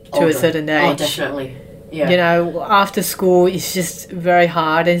get to a certain age. Oh, definitely. Yeah. You know, after school it's just very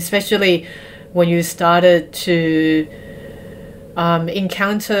hard, and especially when you started to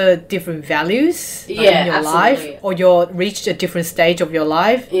encounter different values in your life, or you're reached a different stage of your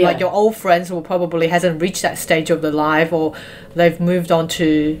life. Like your old friends will probably hasn't reached that stage of their life, or they've moved on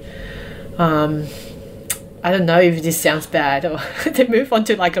to I don't know if this sounds bad, or they move on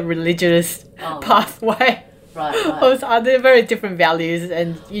to like a religious pathway. Right. Or other very different values,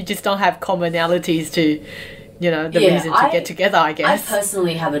 and you just don't have commonalities to, reason to get together, I guess. I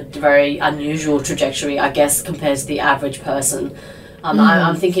personally have a very unusual trajectory, I guess, compared to the average person.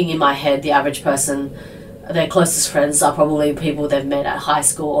 I'm thinking in my head, the average person, their closest friends are probably people they've met at high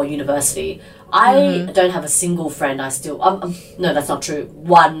school or university. I don't have a single friend I still... no, that's not true.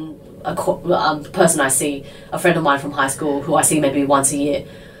 One person I see, a friend of mine from high school who I see maybe once a year.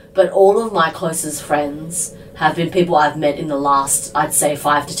 But all of my closest friends have been people I've met in the last, I'd say,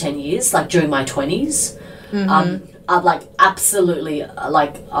 5 to 10 years, like during my 20s. I'm like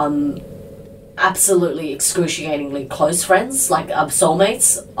absolutely excruciatingly close friends, like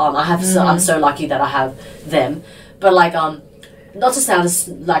soulmates. I'm so lucky that I have them. But like, not to sound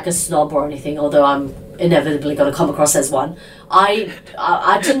like a snob or anything, although I'm inevitably going to come across as one. I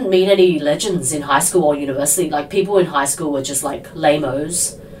didn't meet any legends in high school or university. Like people in high school were just like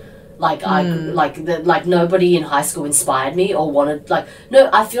lame-os. Like like nobody in high school inspired me or wanted I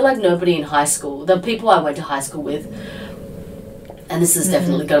feel like nobody in high school, the people I went to high school with, and this is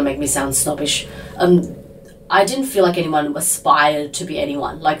definitely going to make me sound snobbish, I didn't feel like anyone aspired to be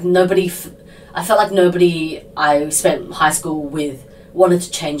anyone. Like I felt like nobody I spent high school with wanted to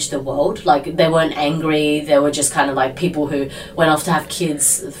change the world. Like they weren't angry, they were just kind of like people who went off to have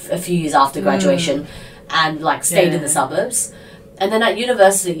kids a few years after graduation and like stayed in the suburbs. And then at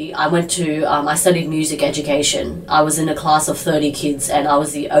university, I went to, I studied music education. I was in a class of 30 kids, and I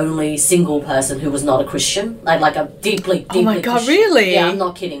was the only single person who was not a Christian. Like a deeply Oh my God, Christian. really? Yeah, I'm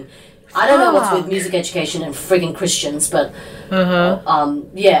not kidding. I don't know what's with music education and frigging Christians, but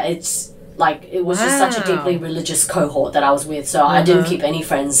it's Like, it was just such a deeply religious cohort that I was with, so I didn't keep any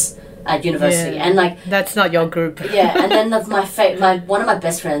friends at university. And like, that's not your group. Yeah, and then one of my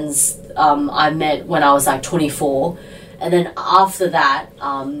best friends I met when I was like 24, and then after that,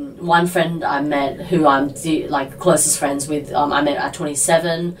 one friend I met who I'm like closest friends with, I met at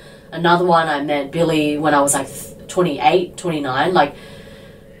 27. Another one I met, Billy, when I was like 28, 29. Like,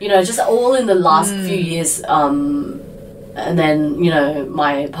 you know, just all in the last few years. And then, you know,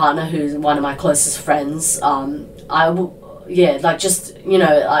 my partner, who's one of my closest friends, like, just, you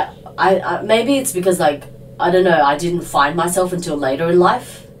know, I maybe it's because, like, I don't know, I didn't find myself until later in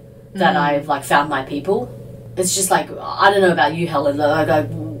life that I've, like, found my people. It's just, like, I don't know about you, Helen, like,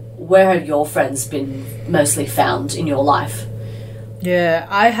 where have your friends been mostly found in your life? Yeah,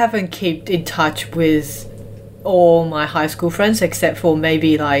 I haven't kept in touch with all my high school friends except for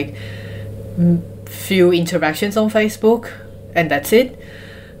maybe, like, few interactions on Facebook, and that's it.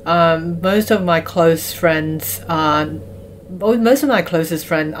 Most of my closest friends are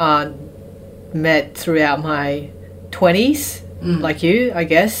met throughout my 20s, like you, I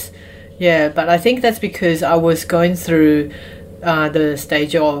guess. Yeah, but I think that's because I was going through the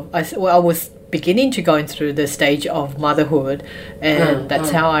stage of I was beginning to going through the stage of motherhood, and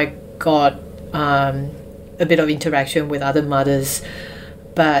that's how I got a bit of interaction with other mothers.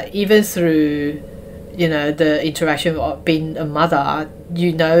 But even through, you know, the interaction of being a mother,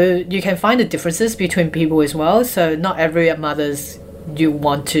 you know, you can find the differences between people as well. So not every mothers you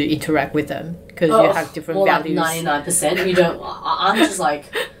want to interact with them because you have different values. Like 99%. You don't. I'm just like.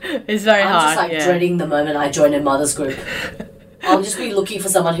 It's very hard. I'm just like dreading the moment I join a mother's group. I'll just be looking for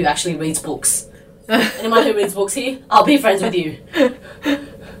someone who actually reads books. Anyone who reads books here, I'll be friends with you.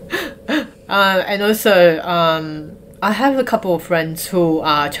 And also, I have a couple of friends who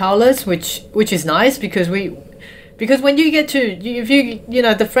are childless, which is nice because when you get to if you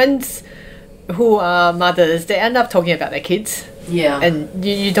know the friends who are mothers, they end up talking about their kids. Yeah. And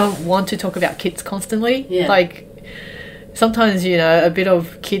you don't want to talk about kids constantly. Yeah. Like sometimes, you know, a bit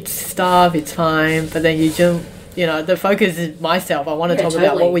of kids stuff, it's fine, but then you don't. You know, the focus is myself. I want to talk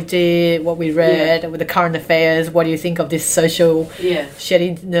about what we did, what we read, with the current affairs. What do you think of this social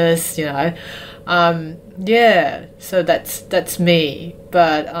shittiness? You know, So that's me.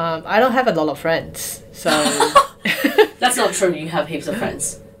 But I don't have a lot of friends. So that's not true. You have heaps of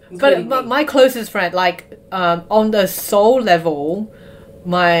friends. But my closest friend, like on the soul level,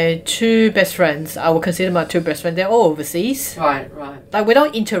 my two best friends, I would consider my two best friends. They're all overseas. Right. Like we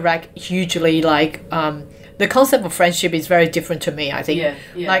don't interact hugely. Like the concept of friendship is very different to me, I think.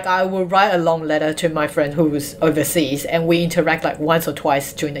 Yeah. Like I will write a long letter to my friend who's overseas and we interact like once or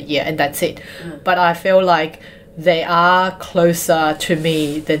twice during the year and that's it. But I feel like they are closer to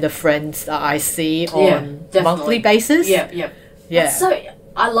me than the friends that I see on monthly basis. Yeah. So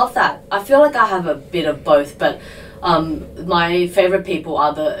I love that. I feel like I have a bit of both, but my favourite people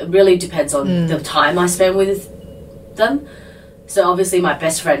it really depends on the time I spend with them. So obviously my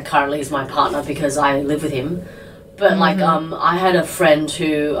best friend currently is my partner because I live with him. But like I had a friend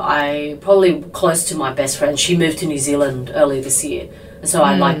who I probably close to my best friend. She moved to New Zealand earlier this year. So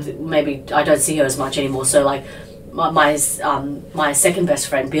I maybe I don't see her as much anymore. So like my second best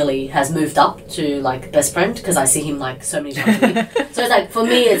friend Billy has moved up to like best friend because I see him like so many times a week. So it's like for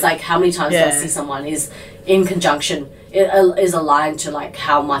me it's like how many times do I see someone is in conjunction. It is aligned to like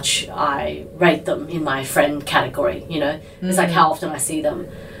how much I rate them in my friend category, you know. It's like how often I see them,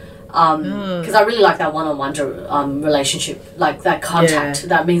 because I really like that one-on-one relationship, like that contact.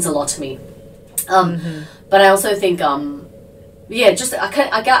 That means a lot to me. But I also think just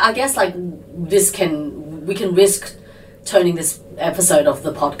I guess like we can risk turning this episode of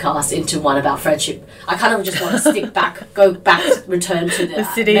the podcast into one about friendship. I kind of just want to return to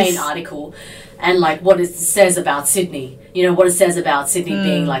the main article and like what it says about Sydney. You know, what it says about Sydney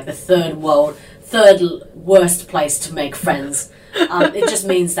being like the third worst place to make friends. It just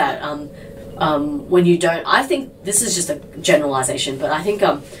means that when you don't, I think this is just a generalization, but I think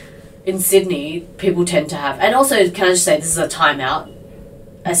in Sydney people tend to have, and also can I just say this is a timeout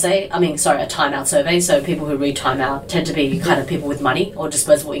survey, so people who read Time Out tend to be kind of people with money or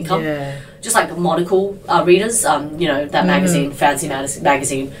disposable income. Just like Monocle readers, you know, that magazine, Fancy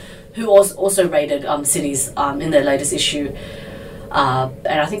magazine, who also rated cities in their latest issue. And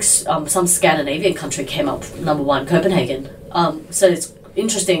I think some Scandinavian country came up number one, Copenhagen. So it's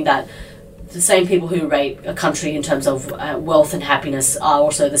interesting that the same people who rate a country in terms of wealth and happiness are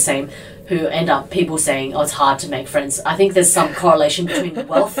also the same who end up people saying, oh, it's hard to make friends. I think there's some correlation between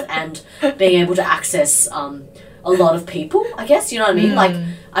wealth and being able to access a lot of people, I guess, you know what I mean? Like,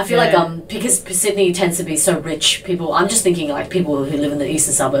 I feel like because Sydney tends to be so rich, people. I'm just thinking like people who live in the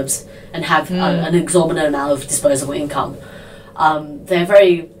eastern suburbs and have an exorbitant amount of disposable income. They're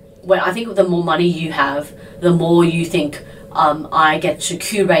very. Well, I think the more money you have, the more you think I get to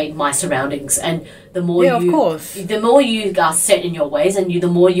curate my surroundings, and the more the more you are set in your ways, and the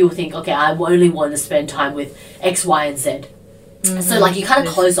more you think, okay, I only want to spend time with X, Y, and Z. So like you kind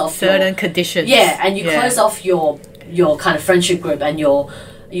of close off certain conditions. Yeah, and you close off your kind of friendship group, and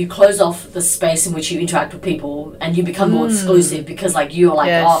you close off the space in which you interact with people, and you become more exclusive because like you're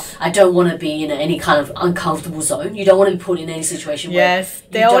like, oh, I don't want to be in any kind of uncomfortable zone. You don't want to be put in any situation where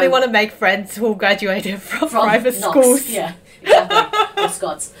they only want to make friends who graduated from private schools. Yeah, exactly. Or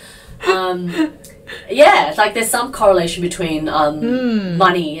Scots. Yeah, like there's some correlation between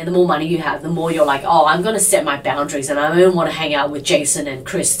money, and the more money you have, the more you're like, oh, I'm going to set my boundaries, and I don't want to hang out with Jason and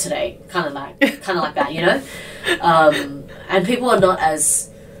Chris today, kind of like that, you know. And people are not as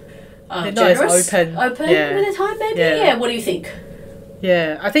generous, open with their time, maybe. Yeah. What do you think?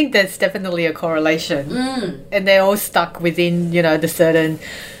 Yeah, I think there's definitely a correlation, and they're all stuck within the certain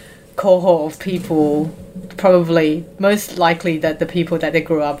cohort of people. Probably most likely that the people that they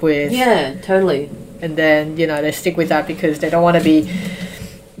grew up with. Yeah, totally. And then they stick with that because they don't want to be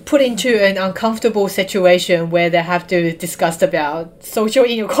put into an uncomfortable situation where they have to discuss about social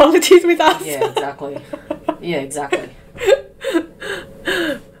inequalities with us. Yeah, exactly.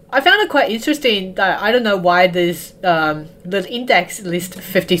 I found it quite interesting that I don't know why this the index list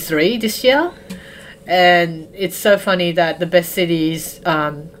 53 this year, and it's so funny that the best cities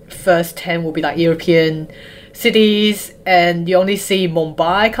first 10 will be like European cities, and you only see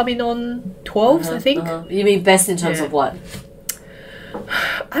Mumbai coming on 12th, I think. You mean best in terms of what?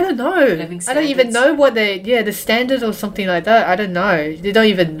 I don't know. I don't even know what the standard or something like that. I don't know. They don't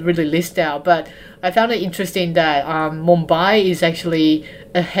even really list out, but I found it interesting that Mumbai is actually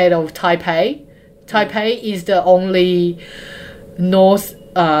ahead of Taipei. Taipei is the only North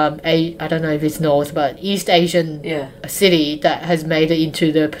I don't know if it's North, but East Asian city that has made it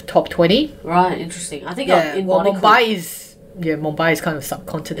into the top 20. Right, interesting. I think in Monaco, Mumbai is kind of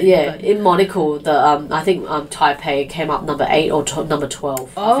subcontinent. Yeah, in Monaco, I think Taipei came up number 8 or number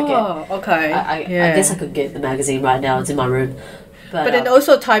 12. I forget. Okay. I guess I could get the magazine right now. It's in my room. But then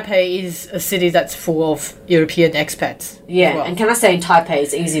also Taipei is a city that's full of European expats. Yeah, well. And can I say in Taipei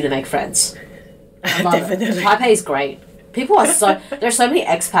it's easy to make friends. Definitely. Taipei is great. People are there's so many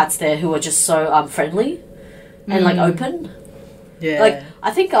expats there who are just so friendly and like open. Yeah. Like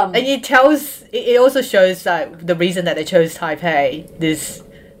I think and it also shows that the reason that they chose Taipei, there's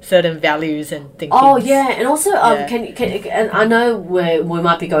certain values and thinking. Oh yeah, and also can and I know we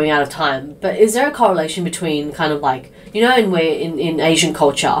might be going out of time, but is there a correlation between kind of like in Asian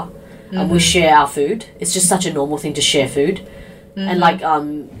culture we share our food? It's just such a normal thing to share food. And like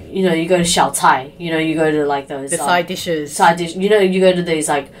you go to Xiao Cai, you go to like those side dishes. You go to these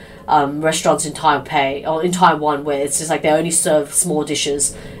like restaurants in Taipei or in Taiwan where it's just like they only serve small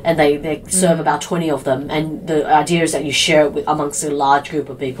dishes and they serve about 20 of them, and the idea is that you share it amongst a large group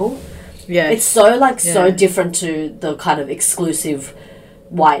of people. Yeah, it's so different to the kind of exclusive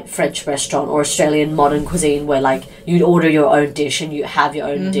white French restaurant or Australian modern cuisine where like you'd order your own dish and you have your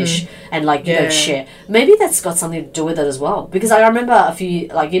own dish and like you don't share. Maybe that's got something to do with it as well, because I remember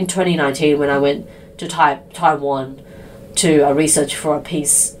in 2019 when I went to Taiwan to research for a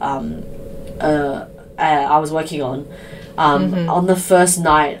piece I was working on. On the first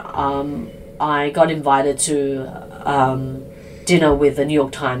night I got invited to dinner with the New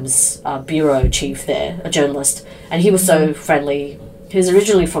York Times bureau chief there, a journalist, and he was so friendly. He was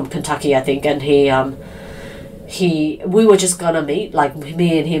originally from Kentucky, I think, and we were just gonna meet, like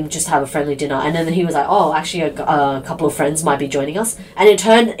me and him, just have a friendly dinner, and then he was like, "Oh, actually, a couple of friends might be joining us," and it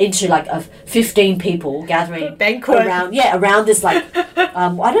turned into like 15 people gathering banquet around this like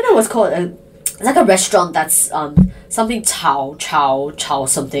I don't know what's called. It's like a restaurant that's something chow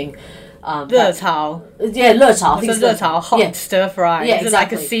something. Le Chao. Yeah, Le Chao. So Le Chao, hot stir fry. Yeah, exactly. It's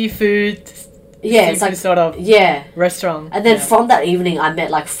like a seafood. Yeah, it's like sort of restaurant. And then from that evening, I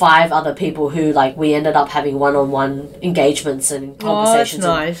met like 5 other people who like we ended up having one-on-one engagements and conversations. Oh,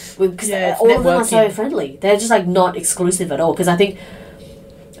 that's nice. Because all of them are so friendly. They're just like not exclusive at all. Because I think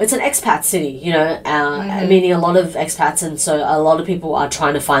it's an expat city, meaning a lot of expats, and so a lot of people are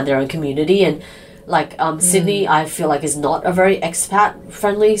trying to find their own community. And like Sydney, I feel like is not a very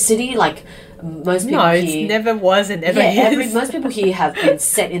expat-friendly city. Like. Most people here, it never was and never is. Most people here have been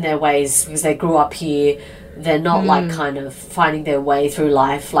set in their ways because they grew up here. They're not like kind of finding their way through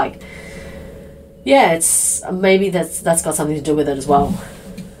life. Like, it's maybe that's got something to do with it as well.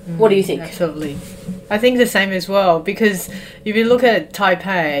 What do you think? Absolutely. I think the same as well, because if you look at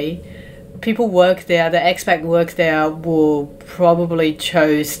Taipei, people work there, the expat work there will probably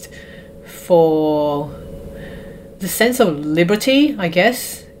chose for the sense of liberty, I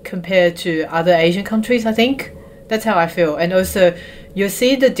guess, compared to other Asian countries, I think. That's how I feel. And also, you'll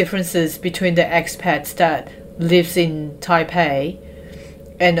see the differences between the expats that lives in Taipei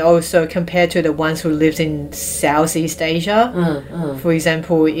and also compared to the ones who lives in Southeast Asia. For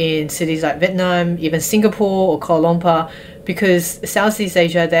example, in cities like Vietnam, even Singapore or Kuala Lumpur, because Southeast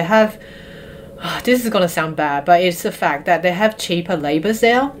Asia, they have, this is going to sound bad, but it's the fact that they have cheaper labours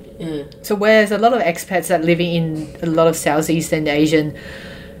there. So whereas a lot of expats that living in a lot of Southeast Asian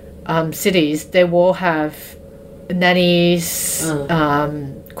cities, they will have nannies,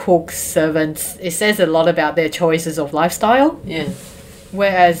 cooks, servants. It says a lot about their choices of lifestyle.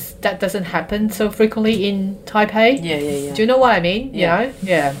 Whereas that doesn't happen so frequently in Taipei. Do you know what I mean? You know?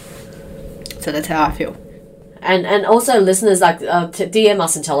 So that's how I feel. And also listeners, like DM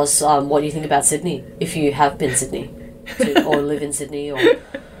us and tell us what you think about Sydney, if you have been Sydney or live in Sydney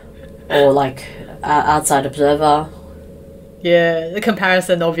or like outside observer. Yeah, the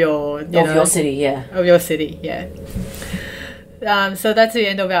comparison of your city, of your city, so that's the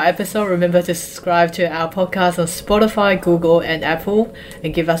end of our episode. Remember to subscribe to our podcast on Spotify, Google and Apple,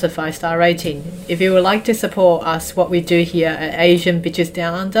 and give us a 5-star rating. If you would like to support us, what we do here at Asian Bitches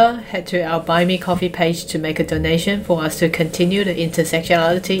Down Under, head to our Buy Me Coffee page to make a donation for us to continue the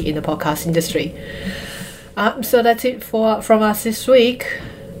intersectionality in the podcast industry. So that's it from us this week.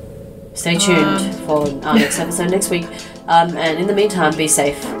 Stay tuned for our next episode next week. And in the meantime, be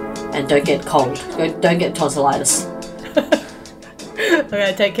safe and don't get cold. Don't get tonsillitis.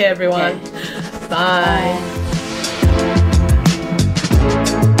 Okay, take care, everyone. Okay. Bye.